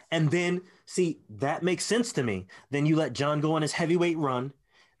 And then, see, that makes sense to me. Then you let John go on his heavyweight run.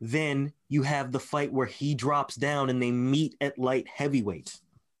 Then you have the fight where he drops down and they meet at light heavyweight.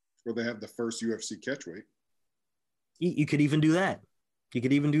 Or they have the first UFC catchweight. You could even do that.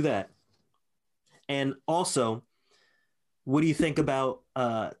 And also, what do you think about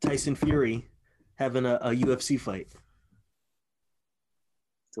Tyson Fury having a UFC fight?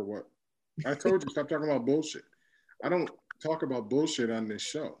 For what? I told you, stop talking about bullshit. I don't talk about bullshit on this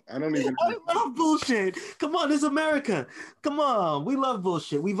show. I love bullshit. Come on, it's America. Come on, we love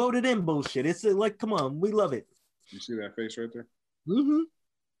bullshit. We voted in bullshit. It's like, come on, we love it. You see that face right there?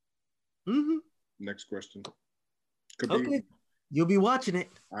 Next question. Okay, you'll be watching it.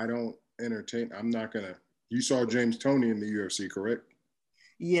 I don't entertain. I'm not gonna. You saw James Toney in the UFC, correct?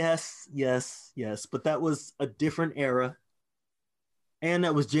 Yes. But that was a different era. And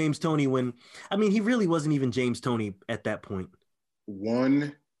that was James Toney when, I mean, he really wasn't even James Toney at that point.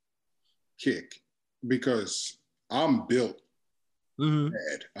 One kick, because I'm built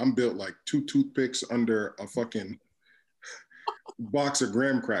bad. I'm built like 2 toothpicks under a fucking box of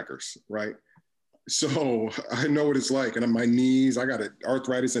graham crackers, right? So I know what it's like. And on my knees, I got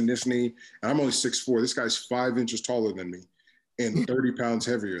arthritis in this knee. And I'm only 6'4". This guy's 5 inches taller than me and 30 pounds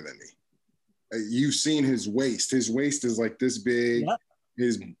heavier than me. You've seen his waist. His waist is like this big. Yep.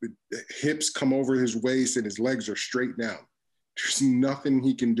 His hips come over his waist and his legs are straight down. There's nothing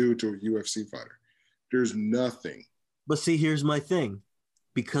he can do to a UFC fighter. There's nothing. But see, here's my thing.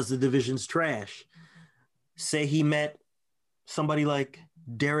 Because the division's trash. Say he met somebody like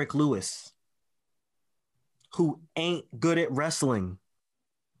Derek Lewis, who ain't good at wrestling.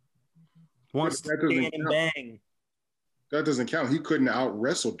 Wants to stand and bang. That doesn't count. He couldn't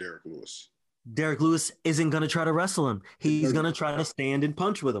out-wrestle Derek Lewis. Derek Lewis isn't going to try to wrestle him. He's going to try to stand and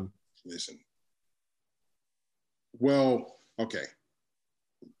punch with him. Listen. Well, okay.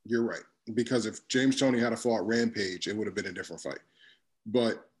 You're right. Because if James Toney had fought Rampage, it would have been a different fight.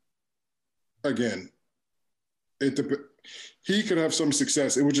 But again, he could have some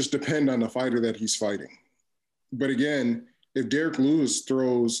success. It would just depend on the fighter that he's fighting. But again, if Derek Lewis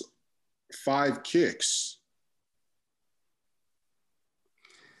throws 5 kicks.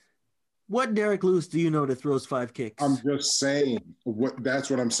 What Derek Lewis do you know that throws 5 kicks? I'm just saying that's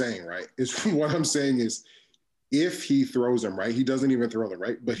what I'm saying, right? What I'm saying is if he throws them, right? He doesn't even throw them,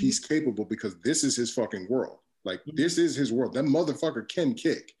 right? But he's capable because this is his fucking world. Like, this is his world. That motherfucker can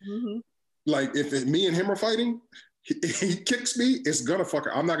kick. Like, if me and him are fighting, he kicks me, it's gonna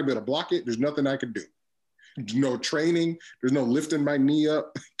fucker. I'm not gonna be able to block it. There's nothing I can do. No training. There's no lifting my knee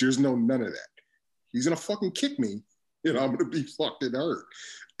up. There's none of that. He's gonna fucking kick me, and I'm gonna be fucking hurt.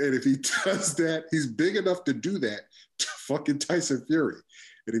 And if he does that, he's big enough to do that to fucking Tyson Fury.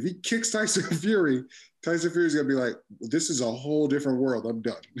 And if he kicks Tyson Fury's gonna be like, this is a whole different world. I'm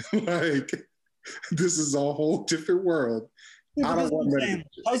done. Like, this is a whole different world. I don't want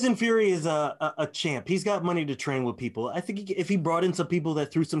Tyson Fury is a champ. He's got money to train with people. I think if he brought in some people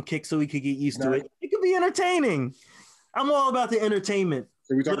that threw some kicks so he could get used to it, it could be entertaining. I'm all about the entertainment.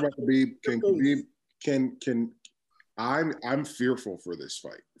 Can we talk about Khabib? I'm fearful for this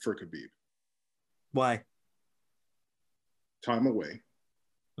fight for Khabib. Why? Time away.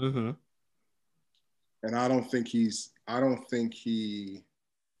 And I don't think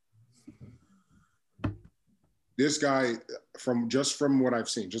this guy, from what I've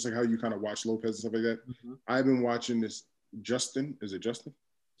seen, just like how you kind of watch Lopez and stuff like that, I've been watching this Justin. Is it Justin?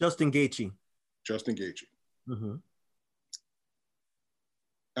 Justin Gaethje. Justin Gaethje.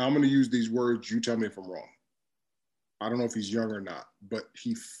 I'm going to use these words. You tell me if I'm wrong. I don't know if he's young or not, but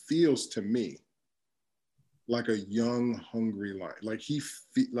he feels to me like a young, hungry lion. Like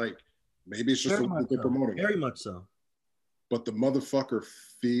like maybe it's just promoting. Very much so. But the motherfucker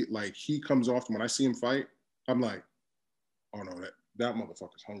like he comes off when I see him fight. I'm like, oh no, that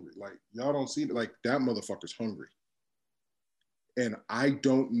motherfucker's hungry. Like, y'all don't see it. Like, that motherfucker's hungry. And I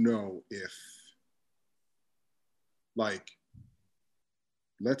don't know if, like,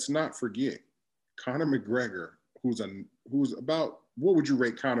 let's not forget Conor McGregor, who's about, what would you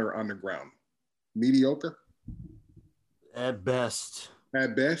rate Conor on the ground? Mediocre? At best.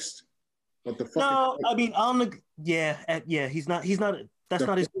 At best. But the fucking No, I mean on the he's not that's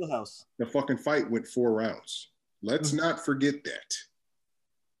not his wheelhouse. The fucking fight went 4 rounds. Let's not forget that.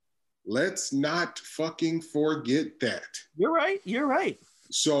 Let's not fucking forget that. You're right.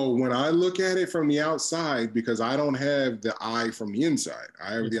 So when I look at it from the outside, because I don't have the eye from the inside,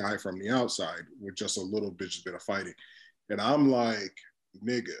 I have the eye from the outside with just a little bit of fighting. And I'm like,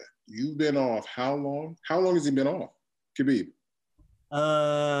 nigga, you've been off how long? How long has he been off, Khabib?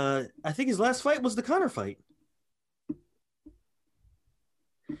 I think his last fight was the Conor fight.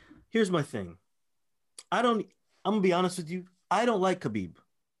 Here's my thing. I'm gonna be honest with you. I don't like Khabib.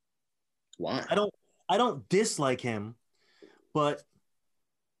 Why? I don't dislike him, but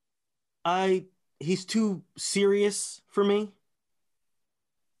he's too serious for me.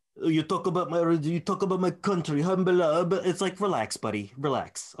 You talk about my country, but it's like, relax, buddy,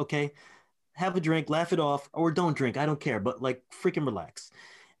 relax, okay? Have a drink, laugh it off, or don't drink. I don't care, but like, freaking relax.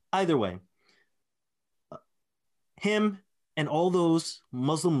 Either way, him and all those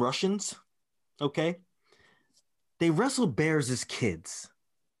Muslim Russians, okay, they wrestled bears as kids.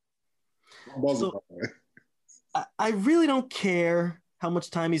 So, I really don't care how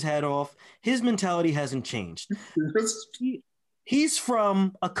much time he's had off. His mentality hasn't changed. He's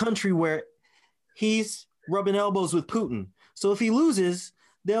from a country where he's rubbing elbows with Putin. So if he loses,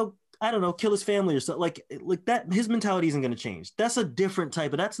 they'll, I don't know, kill his family or something like that. His mentality isn't going to change. That's a different type,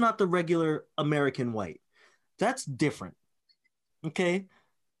 but that's not the regular American white. That's different. Okay.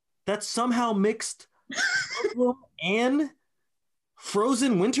 That's somehow mixed and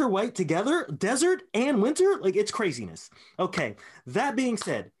frozen winter white together, desert and winter. Like, it's craziness. Okay. That being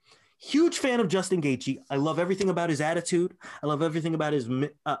said, huge fan of Justin Gaethje. I love everything about his attitude. I love everything about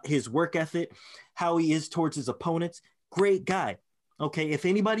his work ethic, how he is towards his opponents. Great guy. Okay, if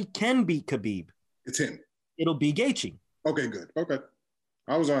anybody can beat Khabib, it's him. It'll be Gaethje. Okay, good. Okay,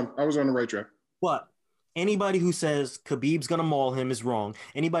 I was on the right track. But anybody who says Khabib's gonna maul him is wrong.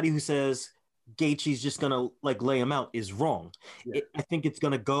 Anybody who says Gaethje's just gonna like lay him out is wrong. Yeah. I think it's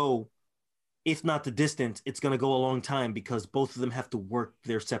gonna go, if not the distance, it's going to go a long time because both of them have to work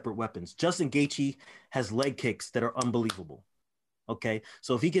their separate weapons. Justin Gaethje has leg kicks that are unbelievable. Okay.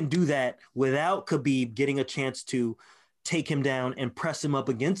 So if he can do that without Khabib getting a chance to take him down and press him up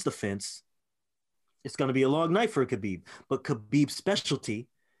against the fence, it's going to be a long night for Khabib. But Khabib's specialty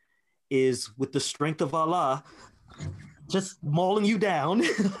is, with the strength of Allah, just mauling you down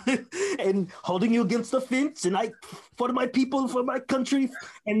and holding you against the fence. And for my people, for my country.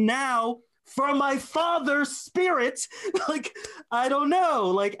 And now, for my father's spirit, like, I don't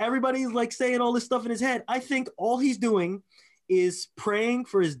know, like, everybody's like saying all this stuff in his head. I think all he's doing is praying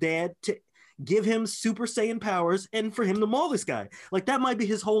for his dad to give him Super Saiyan powers and for him to maul this guy. Like, that might be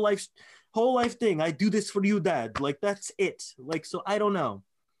his whole life thing. I do this for you, Dad. Like, that's it. Like, so I don't know.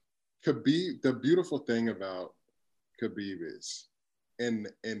 Khabib, the beautiful thing about Khabib is, in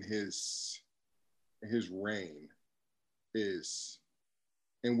his reign is,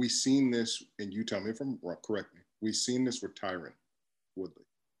 and we've seen this, and you tell me if I'm wrong, correct me. We've seen this with Tyron Woodley.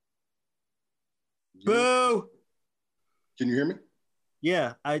 Boo! Can you hear me?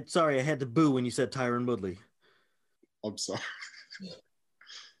 Yeah, I had to boo when you said Tyron Woodley. I'm sorry.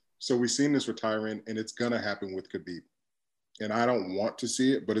 So we've seen this with Tyron, and it's gonna happen with Khabib. And I don't want to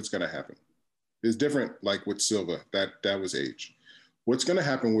see it, but it's gonna happen. It's different, like with Silva. That was age. What's gonna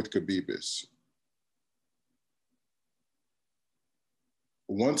happen with Khabib is,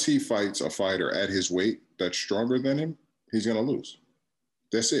 once he fights a fighter at his weight that's stronger than him, he's going to lose.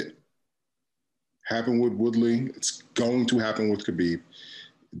 That's it. Happened with Woodley. It's going to happen with Khabib.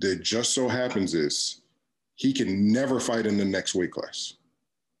 That just so happens is he can never fight in the next weight class.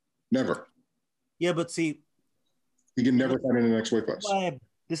 Never. Yeah, but see, he can never fight in the next weight class.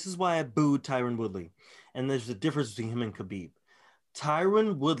 This is why I booed Tyron Woodley. And there's a difference between him and Khabib.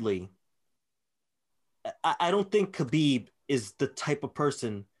 Tyron Woodley, I don't think Khabib is the type of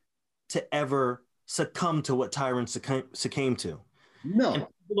person to ever succumb to what Tyron succumbed to. No. And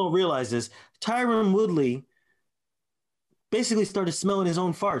people don't realize this. Tyron Woodley basically started smelling his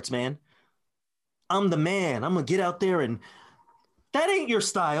own farts, man. I'm the man. I'm going to get out there, and that ain't your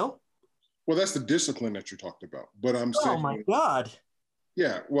style. Well, that's the discipline that you talked about. But I'm saying. Oh, my God.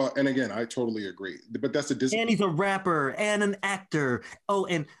 Yeah, well, and again, I totally agree. But that's the discipline. And he's a rapper and an actor. Oh,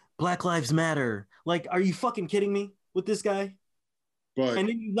 and Black Lives Matter. Like, are you fucking kidding me with this guy? But, and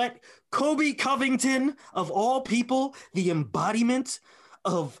then you let Kobe Covington, of all people, the embodiment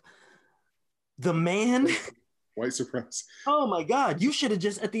of the man. White supremacy. Oh my God. You should have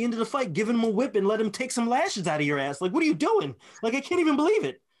just, at the end of the fight, given him a whip and let him take some lashes out of your ass. Like, what are you doing? Like, I can't even believe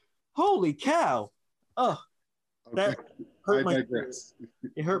it. Holy cow. Oh. That hurt my spirit.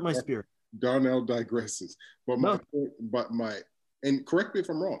 It hurt my spirit. Darnell digresses. And correct me if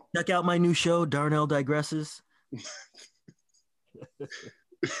I'm wrong. Check out my new show, Darnell Digresses.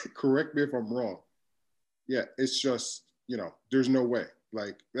 Correct me if I'm wrong. Yeah, it's just, there's no way.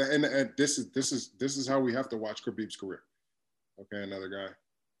 Like, and this is how we have to watch Khabib's career. Okay, another guy.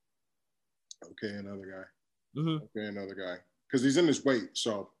 Okay, another guy. Mm-hmm. Okay, another guy. Because he's in his weight.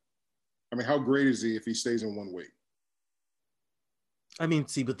 So, I mean, how great is he if he stays in one weight? I mean,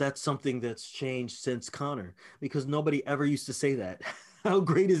 see, but that's something that's changed since Conor, because nobody ever used to say that. How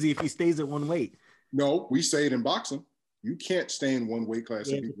great is he if he stays at one weight? No, we say it in boxing. You can't stay in one weight class.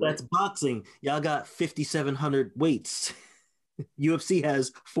 Yeah, that's boxing. Y'all got 5,700 weights. UFC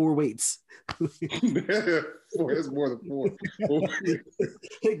has 4 weights. It's more than 4.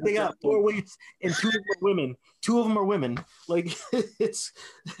 They got 4 weights and 2 of them are women. 2 of them are women. Like,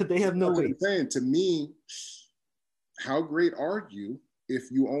 they have no weight. To me, how great are you if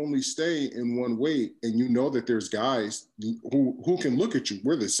you only stay in one weight and you know that there's guys who can look at you?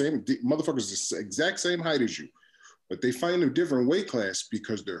 We're the same motherfuckers, the exact same height as you, but they find a different weight class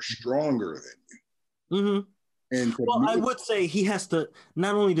because they're stronger than you. Mm-hmm. And I would say he has to,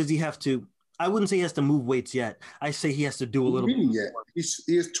 not only does he have to, I wouldn't say he has to move weights yet. I say he has to do a little bit yet.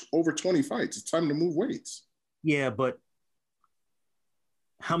 He has over 20 fights. It's time to move weights. Yeah, but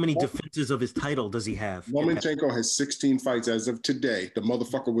how many defenses of his title does he have? Lomachenko has 16 fights as of today. The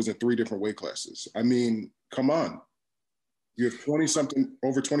motherfucker was in 3 different weight classes. I mean, come on. You have 20-something,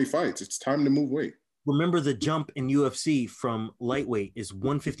 over 20 fights. It's time to move weight. Remember, the jump in UFC from lightweight is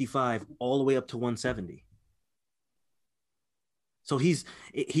 155 all the way up to 170. So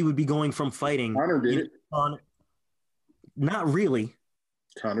he would be going from fighting. Conor did it. Not really.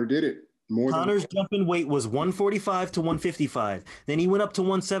 Conor did it. Conor's jumping weight was 145 to 155. Then he went up to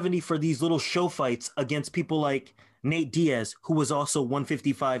 170 for these little show fights against people like Nate Diaz, who was also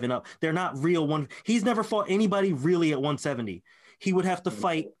 155 and up. They're not real one. He's never fought anybody really at 170. He would have to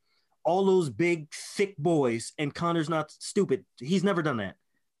fight all those big, thick boys, and Conor's not stupid. He's never done that.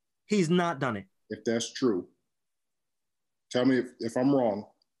 He's not done it. If that's true, tell me if I'm wrong.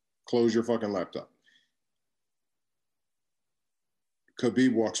 Close your fucking laptop.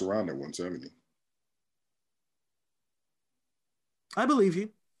 Khabib walks around at 170. I believe you.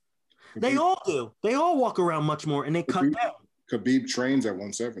 They all do. They all walk around much more, and they cut down. Khabib trains at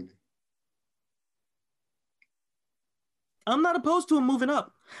 170. I'm not opposed to him moving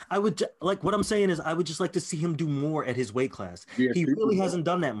up. I would what I'm saying is I would just like to see him do more at his weight class. Yeah, he really hasn't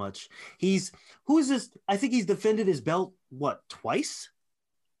done that much. Who is this? I think he's defended his belt, twice?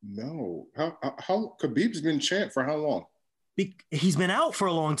 No. How Khabib's been champ for how long? He's been out for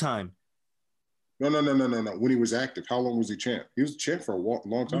a long time. No. When he was active, how long was he champ? He was champ for a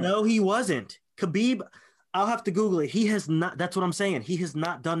long time. No, he wasn't. Khabib, I'll have to Google it. He has not. That's what I'm saying. He has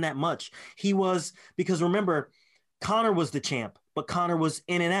not done that much. Because remember, Conor was the champ, but Conor was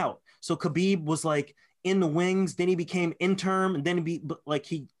in and out. So Khabib was like in the wings. Then he became interim, and then he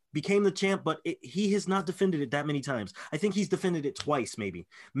became the champ. But he has not defended it that many times. I think he's defended it twice,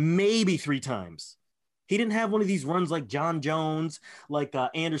 maybe 3 times. He didn't have one of these runs like John Jones, like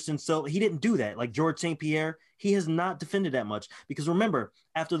Anderson. So he didn't do that. Like George St. Pierre, he has not defended that much. Because remember,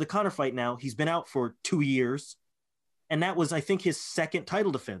 after the Conor fight now, he's been out for 2 years. And that was, I think, his second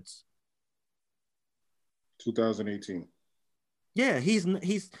title defense. 2018. Yeah, he's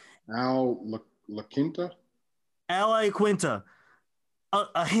Al Iaquinta? Al Iaquinta.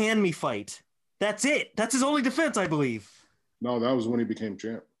 A hand-me fight. That's it. That's his only defense, I believe. No, that was when he became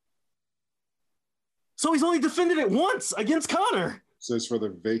champ. So he's only defended it once against Conor. Says for the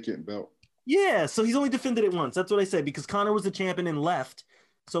vacant belt. Yeah, so he's only defended it once. That's what I said, because Conor was the champion and left.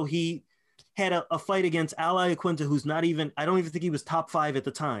 So he had a fight against Al Iaquinta, who's not even, I don't even think he was top 5 at the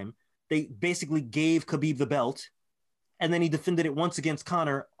time. They basically gave Khabib the belt. And then he defended it once against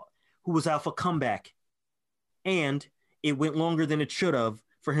Conor, who was out for comeback. And it went longer than it should have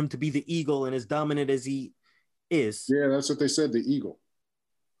for him to be the Eagle and as dominant as he is. Yeah, that's what they said, the Eagle.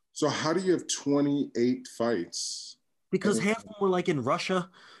 So how do you have 28 fights? Because half of them were like in Russia.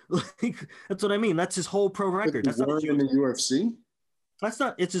 That's what I mean. That's his whole pro record. That's not in the UFC?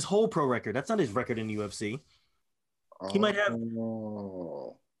 It's his whole pro record. That's not his record in the UFC. He might have.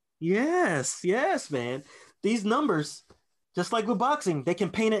 Yes, man. These numbers, just like with boxing, they can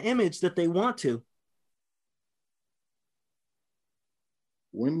paint an image that they want to.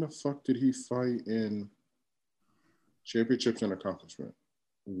 When the fuck did he fight in Championships and Accomplishment?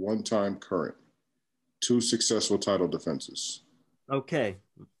 1-time current. 2 successful title defenses. Okay.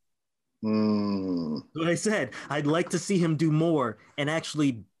 Like I said, I'd like to see him do more and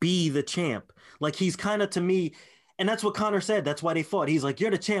actually be the champ. Like he's kind of, to me, And that's what Conor said. That's why they fought. He's like,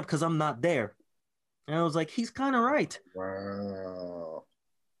 you're the champ because I'm not there. And I was like, he's kind of right. Wow.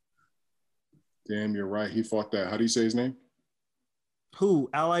 Damn, you're right. He fought that. How do you say his name? Who?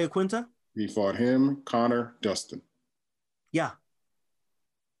 Al Iaquinta? He fought him, Conor, Dustin. Yeah.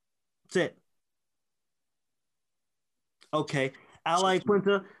 That's it. Okay. Al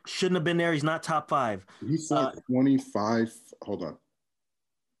Iaquinta shouldn't have been there. He's not top 5. He fought 25. Hold on.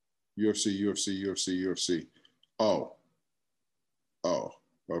 UFC. Oh,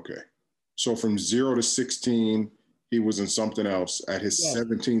 okay. So from 0 to 16, he was in something else at his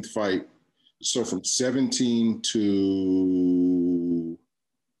 17th fight. So from 17 to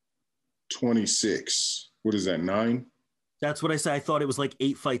 26, what is that, 9? That's what I said. I thought it was like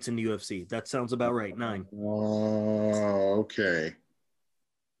 8 fights in the UFC. That sounds about right. 9. Oh, okay.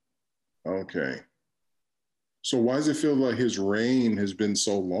 Okay. So why does it feel like his reign has been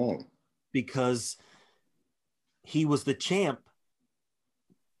so long? Because he was the champ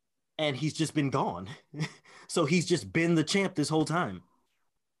and he's just been gone. So he's just been the champ this whole time.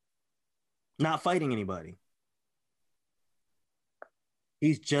 Not fighting anybody.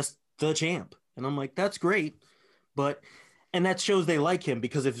 He's just the champ. And I'm like, that's great. And that shows they like him,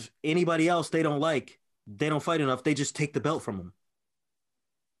 because if anybody else they don't like, they don't fight enough, they just take the belt from him.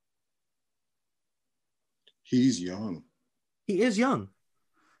 He's young. He is young.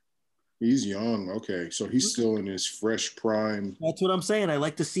 He's young. Okay. So he's still in his fresh prime. That's what I'm saying. I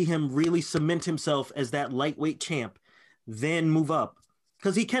like to see him really cement himself as that lightweight champ, then move up.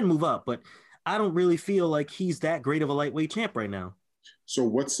 Because he can move up, but I don't really feel like he's that great of a lightweight champ right now. So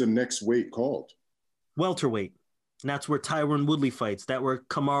what's the next weight called? Welterweight. And that's where Tyron Woodley fights. That's where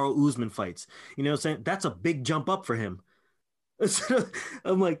Kamaru Usman fights. You know what I'm saying? That's a big jump up for him.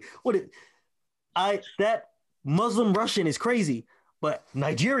 I'm like, that Muslim Russian is crazy, but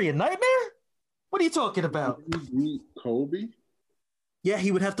Nigerian Nightmare? What are you talking about? Can he beat Kobe? Yeah,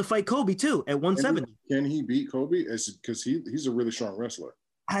 he would have to fight Kobe too at 170. Can he beat Kobe? Because he's a really strong wrestler.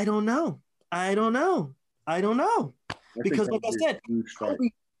 I don't know. Because like I said, Kobe,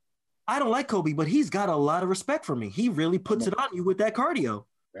 I don't like Kobe, but he's got a lot of respect for me. He really puts it on you with that cardio.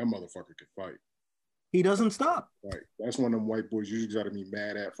 That motherfucker can fight. He doesn't stop. Right. That's one of them white boys you just got to be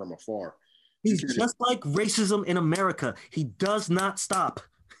mad at from afar. He's just like racism in America. He does not stop.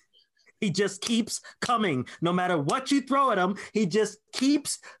 He just keeps coming. No matter what you throw at him, he just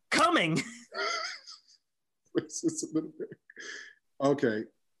keeps coming. Okay.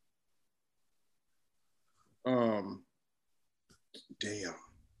 Damn.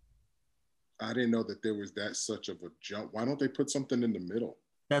 I didn't know that there was that such of a jump. Why don't they put something in the middle?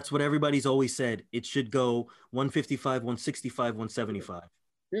 That's what everybody's always said. It should go 155, 165, 175.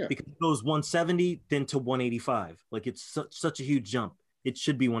 Yeah. Because it goes 170, then to 185. Like, it's such a huge jump. It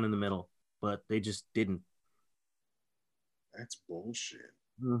should be one in the middle, but they just didn't. That's bullshit.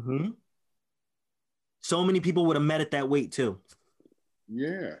 Mm-hmm. So many people would have met at that weight too.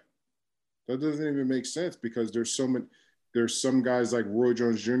 Yeah. That doesn't even make sense, because there's some guys like Roy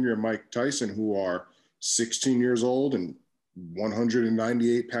Jones Jr. and Mike Tyson who are 16 years old and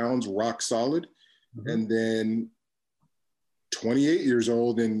 198 pounds, rock solid. Mm-hmm. And then 28 years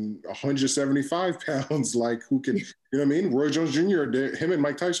old and 175 pounds, like, who can, you know what I mean? Roy Jones Jr., him and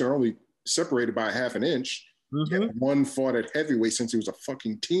Mike Tyson are only separated by a half an inch. Mm-hmm. One fought at heavyweight since he was a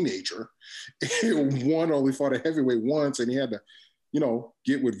fucking teenager. One only fought at heavyweight once, and he had to,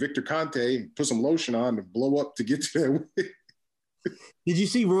 get with Victor Conte, put some lotion on to blow up to get to that weight. Did you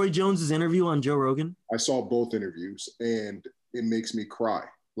see Roy Jones's interview on Joe Rogan? I saw both interviews, and it makes me cry.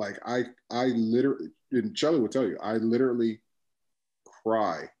 Like, I literally, and Charlie will tell you, I literally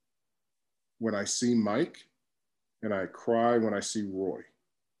cry when I see Mike, and I cry when I see Roy.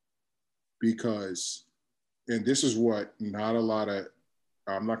 Because, and this is what not a lot of,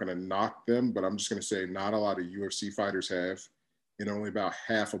 I'm not going to knock them, but I'm just going to say not a lot of UFC fighters have, and only about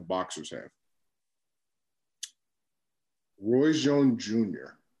half of boxers have. Roy Jones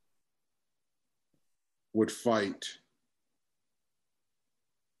Jr. would fight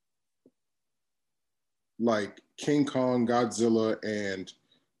like King Kong, Godzilla, and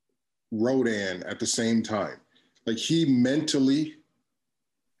Rodan at the same time. Like, he mentally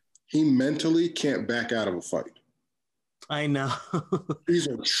can't back out of a fight. I know. He's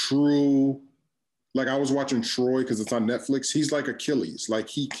a true, like, I was watching Troy because it's on Netflix. He's like Achilles. Like,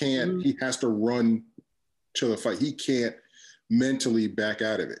 he can't, he has to run to the fight. He can't mentally back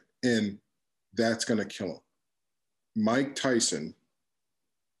out of it. And that's going to kill him. Mike Tyson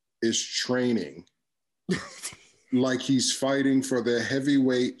is training like he's fighting for the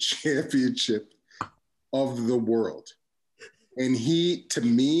heavyweight championship of the world. And to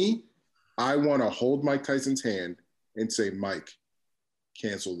me, I want to hold Mike Tyson's hand and say, Mike,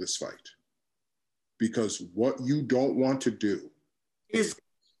 cancel this fight. Because what you don't want to do is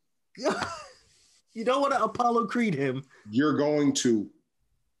you don't want to Apollo Creed him. You're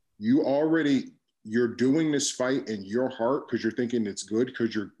doing this fight in your heart because you're thinking it's good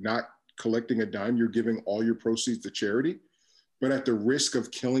because you're not collecting a dime. You're giving all your proceeds to charity. But at the risk of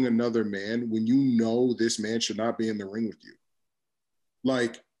killing another man, when you know this man should not be in the ring with you.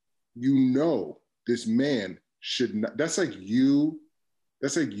 Like, you know, this man should not. That's like you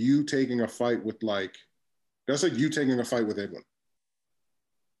taking a fight with Edwin.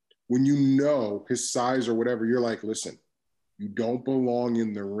 When you know his size or whatever, you're like, listen, you don't belong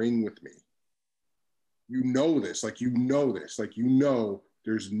in the ring with me. You know this.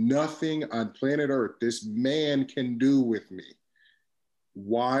 There's nothing on planet Earth this man can do with me.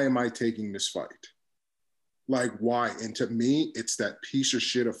 Why am I taking this fight? Like, why? And to me, it's that piece of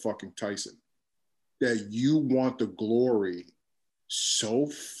shit of fucking Tyson. That you want the glory so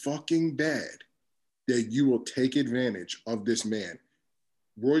fucking bad that you will take advantage of this man.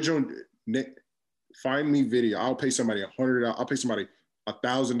 Roy Jones, Nick, find me video. I'll pay somebody $100. I'll pay somebody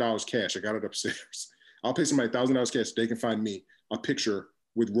 $1,000 cash. I got it upstairs. I'll pay somebody $1,000 cash. They can find me a picture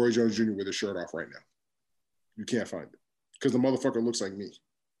with Roy Jones Jr. with his shirt off right now. You can't find it because the motherfucker looks like me.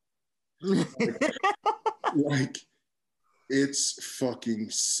 like, it's fucking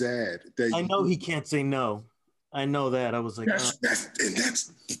sad. That I know he can't say no. I know that. I was like, that's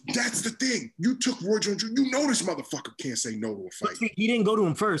the thing. You took Roy Jones Jr. You know this motherfucker can't say no to a fight. See, he didn't go to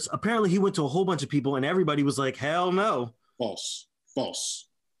him first. Apparently, he went to a whole bunch of people, and everybody was like, hell no. False.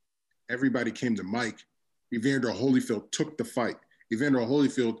 Everybody came to Mike. Evander Holyfield took the fight. Evander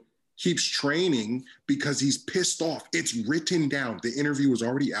Holyfield keeps training because he's pissed off. It's written down. The interview was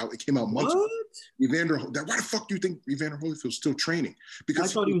already out. It came out months ago. Why the fuck do you think Evander Holyfield's still training?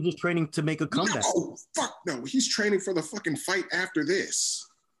 Because I thought he was just training to make a comeback. No, fuck no. He's training for the fucking fight after this.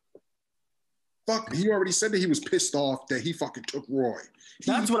 Fuck, he already said that he was pissed off that he fucking took Roy.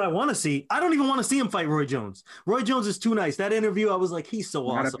 That's what I want to see. I don't even want to see him fight Roy Jones. Roy Jones is too nice. That interview, I was like, he's so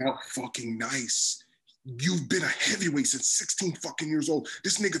awesome. Not about fucking nice. You've been a heavyweight since 16 fucking years old.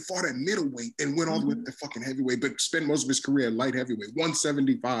 This nigga fought at middleweight and went all the way to fucking heavyweight, but spent most of his career at light heavyweight,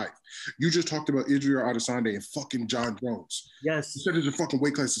 175. You just talked about Israel Adesanya and fucking John Jones. Yes. You said there's a fucking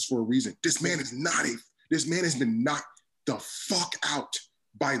weight classes for a reason. This man has been knocked the fuck out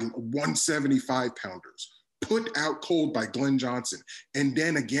by 175 pounders, put out cold by Glenn Johnson, and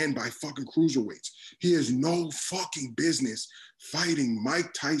then again by fucking cruiserweights. He has no fucking business fighting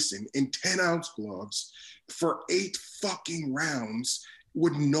Mike Tyson in 10-ounce gloves for 8 fucking rounds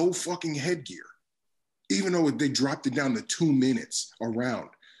with no fucking headgear. Even though they dropped it down to 2 minutes a round.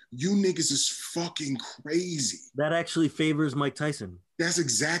 You niggas is fucking crazy. That actually favors Mike Tyson. That's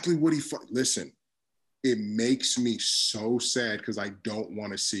exactly what listen, it makes me so sad because I don't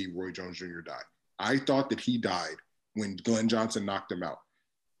want to see Roy Jones Jr. die. I thought that he died when Glenn Johnson knocked him out.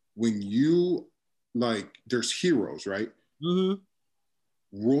 When you, there's heroes, right?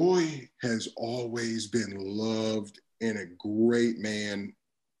 Mm-hmm. Roy has always been loved and a great man.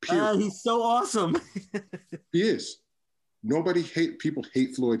 He's so awesome. He is. People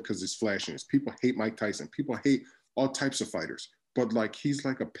hate Floyd because his flashiness. People hate Mike Tyson. People hate all types of fighters. But he's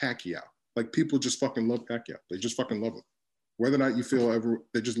like a Pacquiao. People just fucking love Pacquiao. They just fucking love him. Whether or not you feel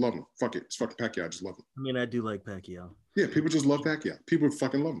they just love him. Fuck it. It's fucking Pacquiao. I just love him. I mean, I do like Pacquiao. Yeah, people just love Pacquiao. People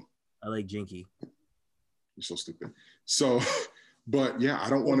fucking love him. I like Jinky. You're so stupid. So, but yeah, I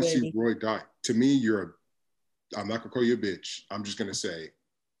don't want to see Roy die. To me, I'm not going to call you a bitch. I'm just going to say,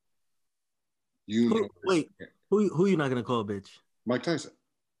 who you not going to call a bitch? Mike Tyson.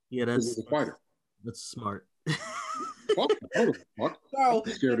 Yeah, that's a fighter. That's smart. Fuck. Bro,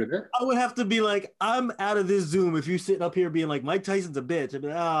 I would have to be like, I'm out of this Zoom if you're sitting up here being like, Mike Tyson's a bitch. I'd be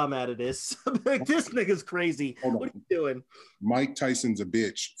like, I'm out of this. I'm like, this nigga's crazy. What are you doing? Mike Tyson's a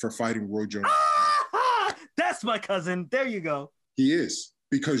bitch for fighting Roy Jones. That's my cousin. There you go. He is.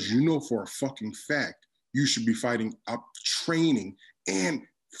 Because you know for a fucking fact, you should be fighting up training and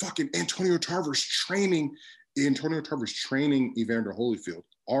fucking Antonio Tarver's training Evander Holyfield.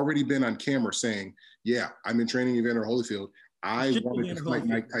 Already been on camera saying, yeah, I've been training Evander Holyfield. I wanted to fight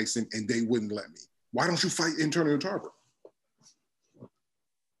Mike Tyson and they wouldn't let me. Why don't you fight Antonio Tarver?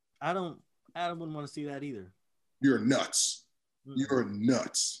 I wouldn't want to see that either. You're nuts. Mm-hmm. You're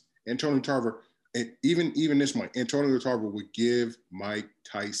nuts. Antonio Tarver, and even this Mike, Antonio Tarver would give Mike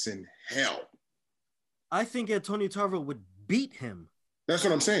Tyson hell. I think Antonio Tarver would beat him. That's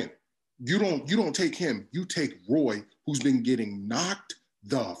what I'm saying. You don't take him. You take Roy, who's been getting knocked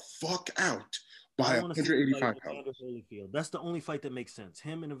the fuck out by 185 pounds. That's the only fight that makes sense.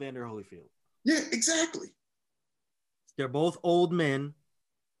 Him and Evander Holyfield. Yeah, exactly. They're both old men.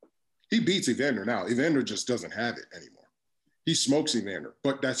 He beats Evander now. Evander just doesn't have it anymore. He smokes Evander,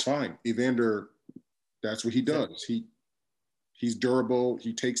 but that's fine. Evander, that's what he does. He's durable.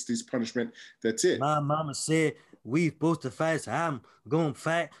 He takes this punishment. That's it. My mama said we supposed to fight, so I'm going to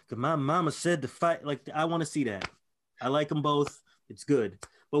fight because my mama said to fight. Like, I want to see that. I like them both. It's good.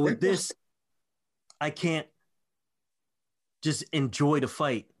 But with this, I can't just enjoy the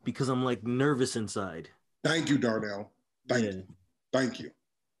fight because I'm like nervous inside. Thank you, Darnell. Thank you. Thank you.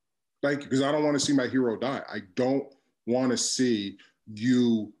 Thank you. Because I don't want to see my hero die. I don't want to see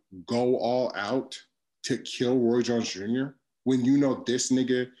you go all out to kill Roy Jones Jr. when you know this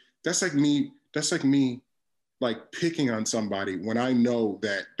nigga. That's like me like picking on somebody when I know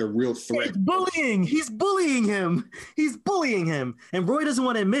that the real threat. It's bullying. He's bullying him. He's bullying him. And Roy doesn't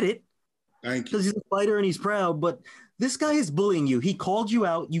want to admit it. Thank you. Because he's a fighter and he's proud, but this guy is bullying you. He called you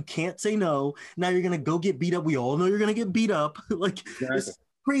out. You can't say no. Now you're going to go get beat up. We all know you're going to get beat up. Like, exactly. It's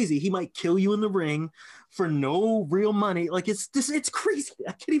crazy. He might kill you in the ring for no real money. Like, it's crazy.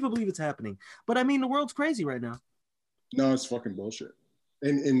 I can't even believe it's happening. But I mean, the world's crazy right now. No, it's fucking bullshit.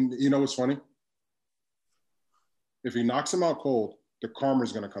 And you know what's funny? If he knocks him out cold, the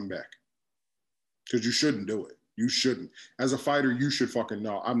karma's going to come back. Because you shouldn't do it. You shouldn't. As a fighter, you should fucking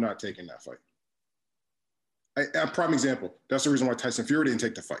know, I'm not taking that fight. A prime example. That's the reason why Tyson Fury didn't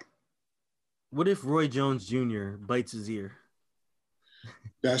take the fight. What if Roy Jones Jr. bites his ear?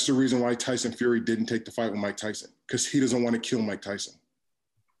 That's the reason why Tyson Fury didn't take the fight with Mike Tyson. Because he doesn't want to kill Mike Tyson.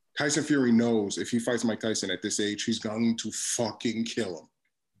 Tyson Fury knows if he fights Mike Tyson at this age, he's going to fucking kill him.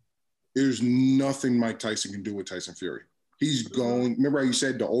 There's nothing Mike Tyson can do with Tyson Fury. He's going, remember how you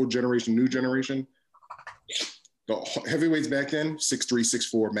said the old generation, new generation? The heavyweights back then, 6'3",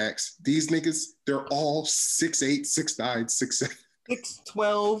 6'4", max. These niggas, they're all 6'8", 6'9", 6'7".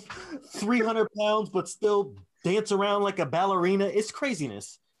 6'12", 300 pounds, but still dance around like a ballerina. It's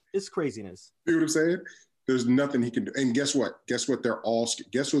craziness. It's craziness. You know what I'm saying? There's nothing he can do. And guess what? Guess what they're all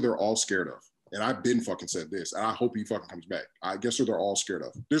scared of? And I've been fucking said this, and I hope he fucking comes back. I guess what they're all scared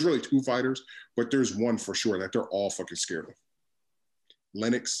of. There's really two fighters, but there's one for sure that they're all fucking scared of.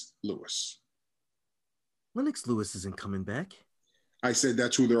 Lennox Lewis. Lennox Lewis isn't coming back. I said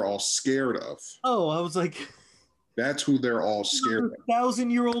that's who they're all scared of. Oh, I was like... That's who they're all scared of.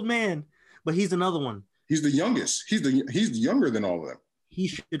 1,000-year-old man. But he's another one. He's the youngest. He's younger than all of them. He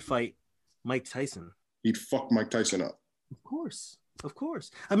should fight Mike Tyson. He'd fuck Mike Tyson up. Of course. Of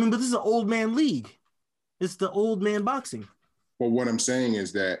course. I mean, but this is an old man league. It's the old man boxing. But what I'm saying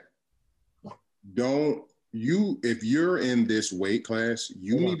is that if you're in this weight class,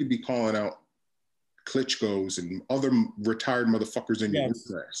 you need to be calling out Klitschko's and other retired motherfuckers in your weight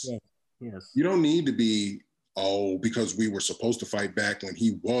class. Yes. You don't need to be, because we were supposed to fight back when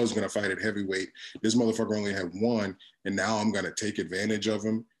he was going to fight at heavyweight. This motherfucker only had one, and now I'm going to take advantage of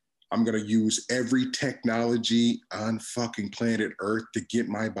him. I'm going to use every technology on fucking planet Earth to get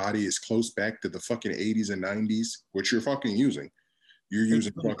my body as close back to the fucking 80s and 90s, which you're fucking using. You're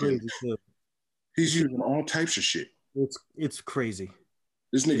using fucking... He's using all types of shit. It's crazy.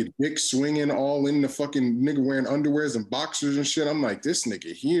 This nigga dick swinging all in the fucking nigga wearing underwears and boxers and shit. I'm like, this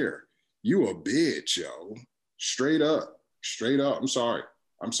nigga here, you a bitch, yo. Straight up. I'm sorry.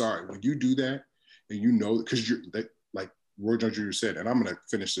 When you do that and you know, because you're like Roy Jones Jr. said, and I'm going to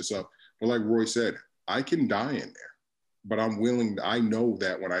finish this up, but like Roy said, I can die in there, but I know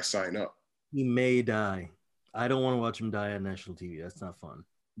that when I sign up. He may die. I don't want to watch him die on national TV. That's not fun.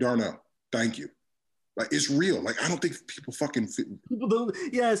 Darnell, thank you. Like, it's real. Like, I don't think people fucking... People don't...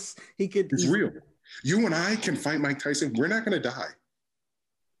 Yes, he could... It's real. You and I can fight Mike Tyson. We're not going to die.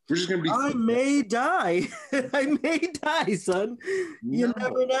 We're just going to be... I may die. I may die, son. You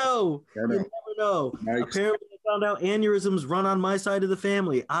never know. You never know. Apparently, I found out aneurysms run on my side of the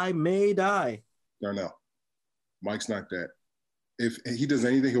family. I may die. Darnell, Mike's not that. If he does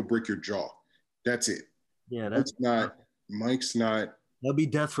anything, he'll break your jaw. That's it. Yeah, Mike's not... That'll be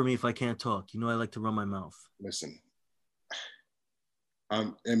death for me if I can't talk. You know, I like to run my mouth. Listen,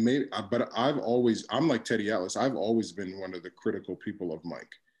 I'm like Teddy Atlas. I've always been one of the critical people of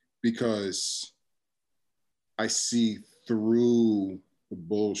Mike because I see through the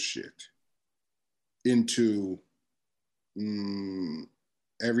bullshit into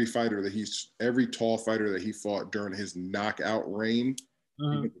every tall fighter that he fought during his knockout reign, he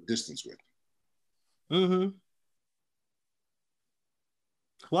went the distance with. Mm-hmm.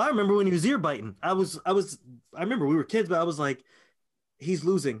 Well, I remember when he was ear biting. I remember we were kids, but I was like, he's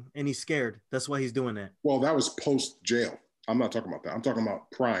losing and he's scared. That's why he's doing that. Well, that was post jail. I'm not talking about that. I'm talking about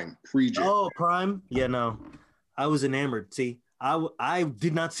prime, pre-jail. Oh, prime? Yeah, no. I was enamored. See, I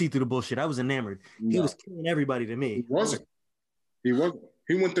did not see through the bullshit. I was enamored. No. He was killing everybody to me. He wasn't. He wasn't.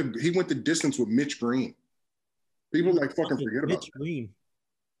 He went the distance with Mitch Green. People like fucking forget about Mitch Green.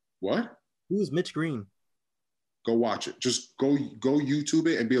 What? Who was Mitch Green? Go watch it. Just go YouTube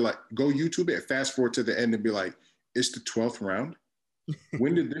it and be like, go YouTube it and fast forward to the end and be like, it's the 12th round?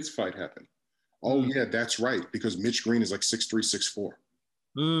 When did this fight happen? Oh, yeah, that's right. Because Mitch Green is like 6'3",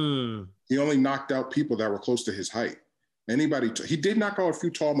 6'4". He only knocked out people that were close to his height. He did knock out a few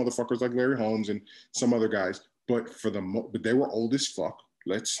tall motherfuckers like Larry Holmes and some other guys, but but they were old as fuck.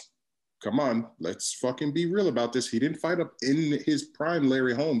 Let's fucking be real about this. He didn't fight up in his prime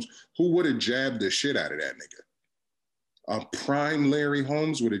Larry Holmes, who would have jabbed the shit out of that nigga. A prime Larry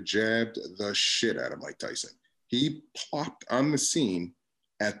Holmes would have jabbed the shit out of Mike Tyson. He popped on the scene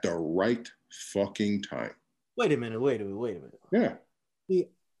at the right fucking time. Wait a minute. Yeah.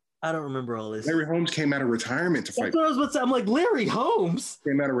 I don't remember all this. Larry Holmes came out of retirement to fight. That's what I was about to say. I'm like, Larry Holmes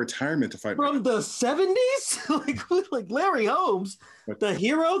came out of retirement to fight. From the 70s? like Larry Holmes, the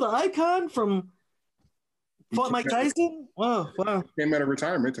hero, the icon from fought Mike Tyson? Wow. Came out of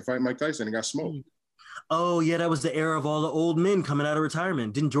retirement to fight Mike Tyson and got smoked. Oh, yeah, that was the era of all the old men coming out of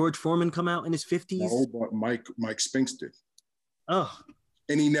retirement. Didn't George Foreman come out in his 50s? No, but Mike Spinks did. Oh.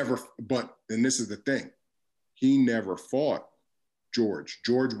 And and this is the thing, he never fought George.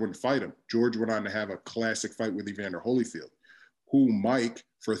 George wouldn't fight him. George went on to have a classic fight with Evander Holyfield, who Mike,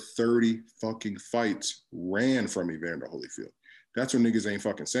 for 30 fucking fights, ran from Evander Holyfield. That's what niggas ain't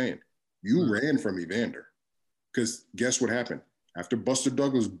fucking saying. You ran from Evander. Because guess what happened? After Buster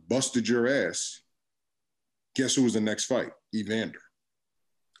Douglas busted your ass, guess who was the next fight? Evander.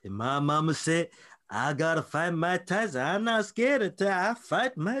 And my mama said, I gotta fight Mike Tyson. I'm not scared until I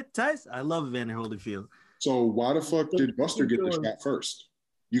fight Mike Tyson. I love Evander Holyfield. So why the fuck did Buster get the shot first?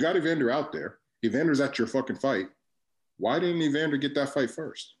 You got Evander out there. Evander's at your fucking fight. Why didn't Evander get that fight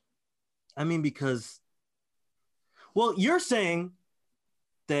first? I mean, because, well, you're saying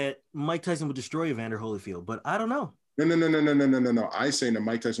that Mike Tyson would destroy Evander Holyfield, but I don't know. No. I say that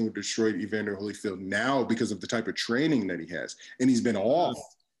Mike Tyson would destroy Evander Holyfield now because of the type of training that he has. And he's been off.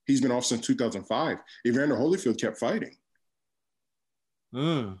 He's been off since 2005. Evander Holyfield kept fighting.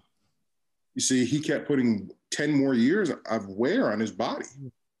 You see, he kept putting 10 more years of wear on his body.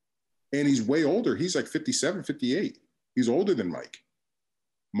 And he's way older. He's like 57, 58. He's older than Mike.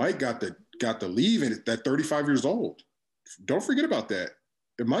 Mike got the leave at 35 years old. Don't forget about that.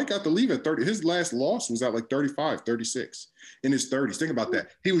 If Mike got the leave at 30, his last loss was at like 35, 36, in his 30s. Think about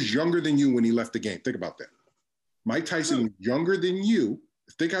that. He was younger than you when he left the game. Think about that. Mike Tyson was younger than you.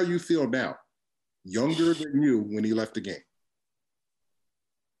 Think how you feel now. Younger than you when he left the game.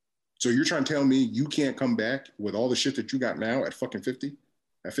 So you're trying to tell me you can't come back with all the shit that you got now at fucking 50,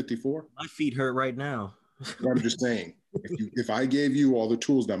 at 54? My feet hurt right now. I'm just saying, if I gave you all the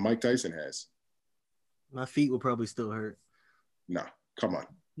tools that Mike Tyson has, my feet would probably still hurt. No, come on,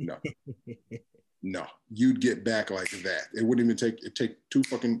 no, you'd get back like that. It wouldn't even take 2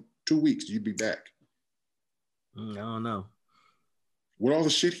 weeks. You'd be back. I don't know. With all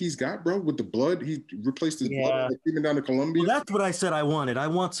the shit he's got, bro, with the blood, he replaced his blood, even down to Colombia. Well, that's what I said I wanted. I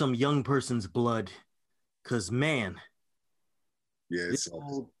want some young person's blood. Because, man. Yeah,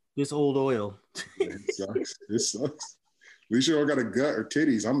 this old oil. Yeah, it sucks. At least you don't got a gut or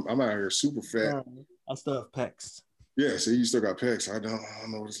titties. I'm out here super fat. I still have pecs. Yeah, see, you still got pecs. I don't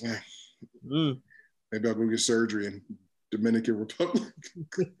know what it's like. Maybe I'll go get surgery in Dominican Republic.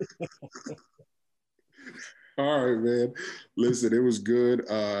 All right, man. Listen, it was good.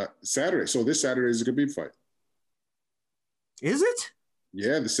 Saturday. So this Saturday is a Khabib fight. Is it?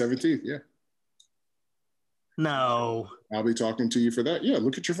 Yeah, the 17th. Yeah. No. I'll be talking to you for that. Yeah,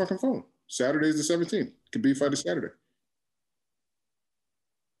 look at your fucking phone. Saturday is the 17th. Khabib fight is Saturday.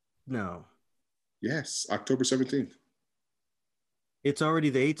 No. Yes, October 17th. It's already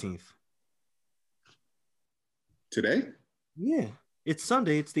the 18th. Today? Yeah. It's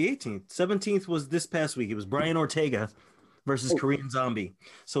Sunday. It's the 18th. 17th was this past week. It was Brian Ortega versus Korean Zombie.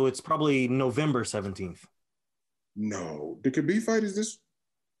 So it's probably November 17th. No. The Khabib fight is this?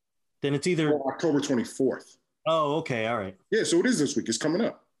 Then it's either October 24th. Oh, okay. All right. Yeah, so it is this week. It's coming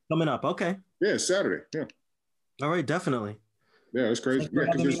up. Coming up. Okay. Yeah, it's Saturday. Yeah. All right. Definitely. Yeah, it's crazy. Yeah,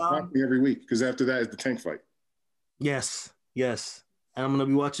 because there's boxing every week. Because after that is the Tank fight. Yes. And I'm going to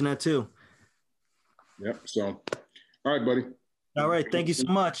be watching that too. Yep. So, all right, buddy. All right. Thank you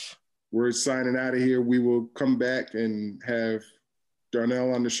so much. We're signing out of here. We will come back and have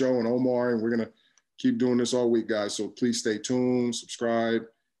Darnell on the show and Omar, and we're going to keep doing this all week, guys. So please stay tuned, subscribe,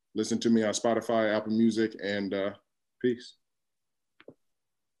 listen to me on Spotify, Apple Music, and peace.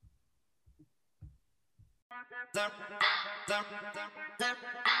 Dum, dum, dum,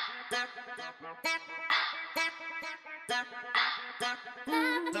 dum,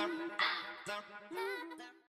 dum, dum.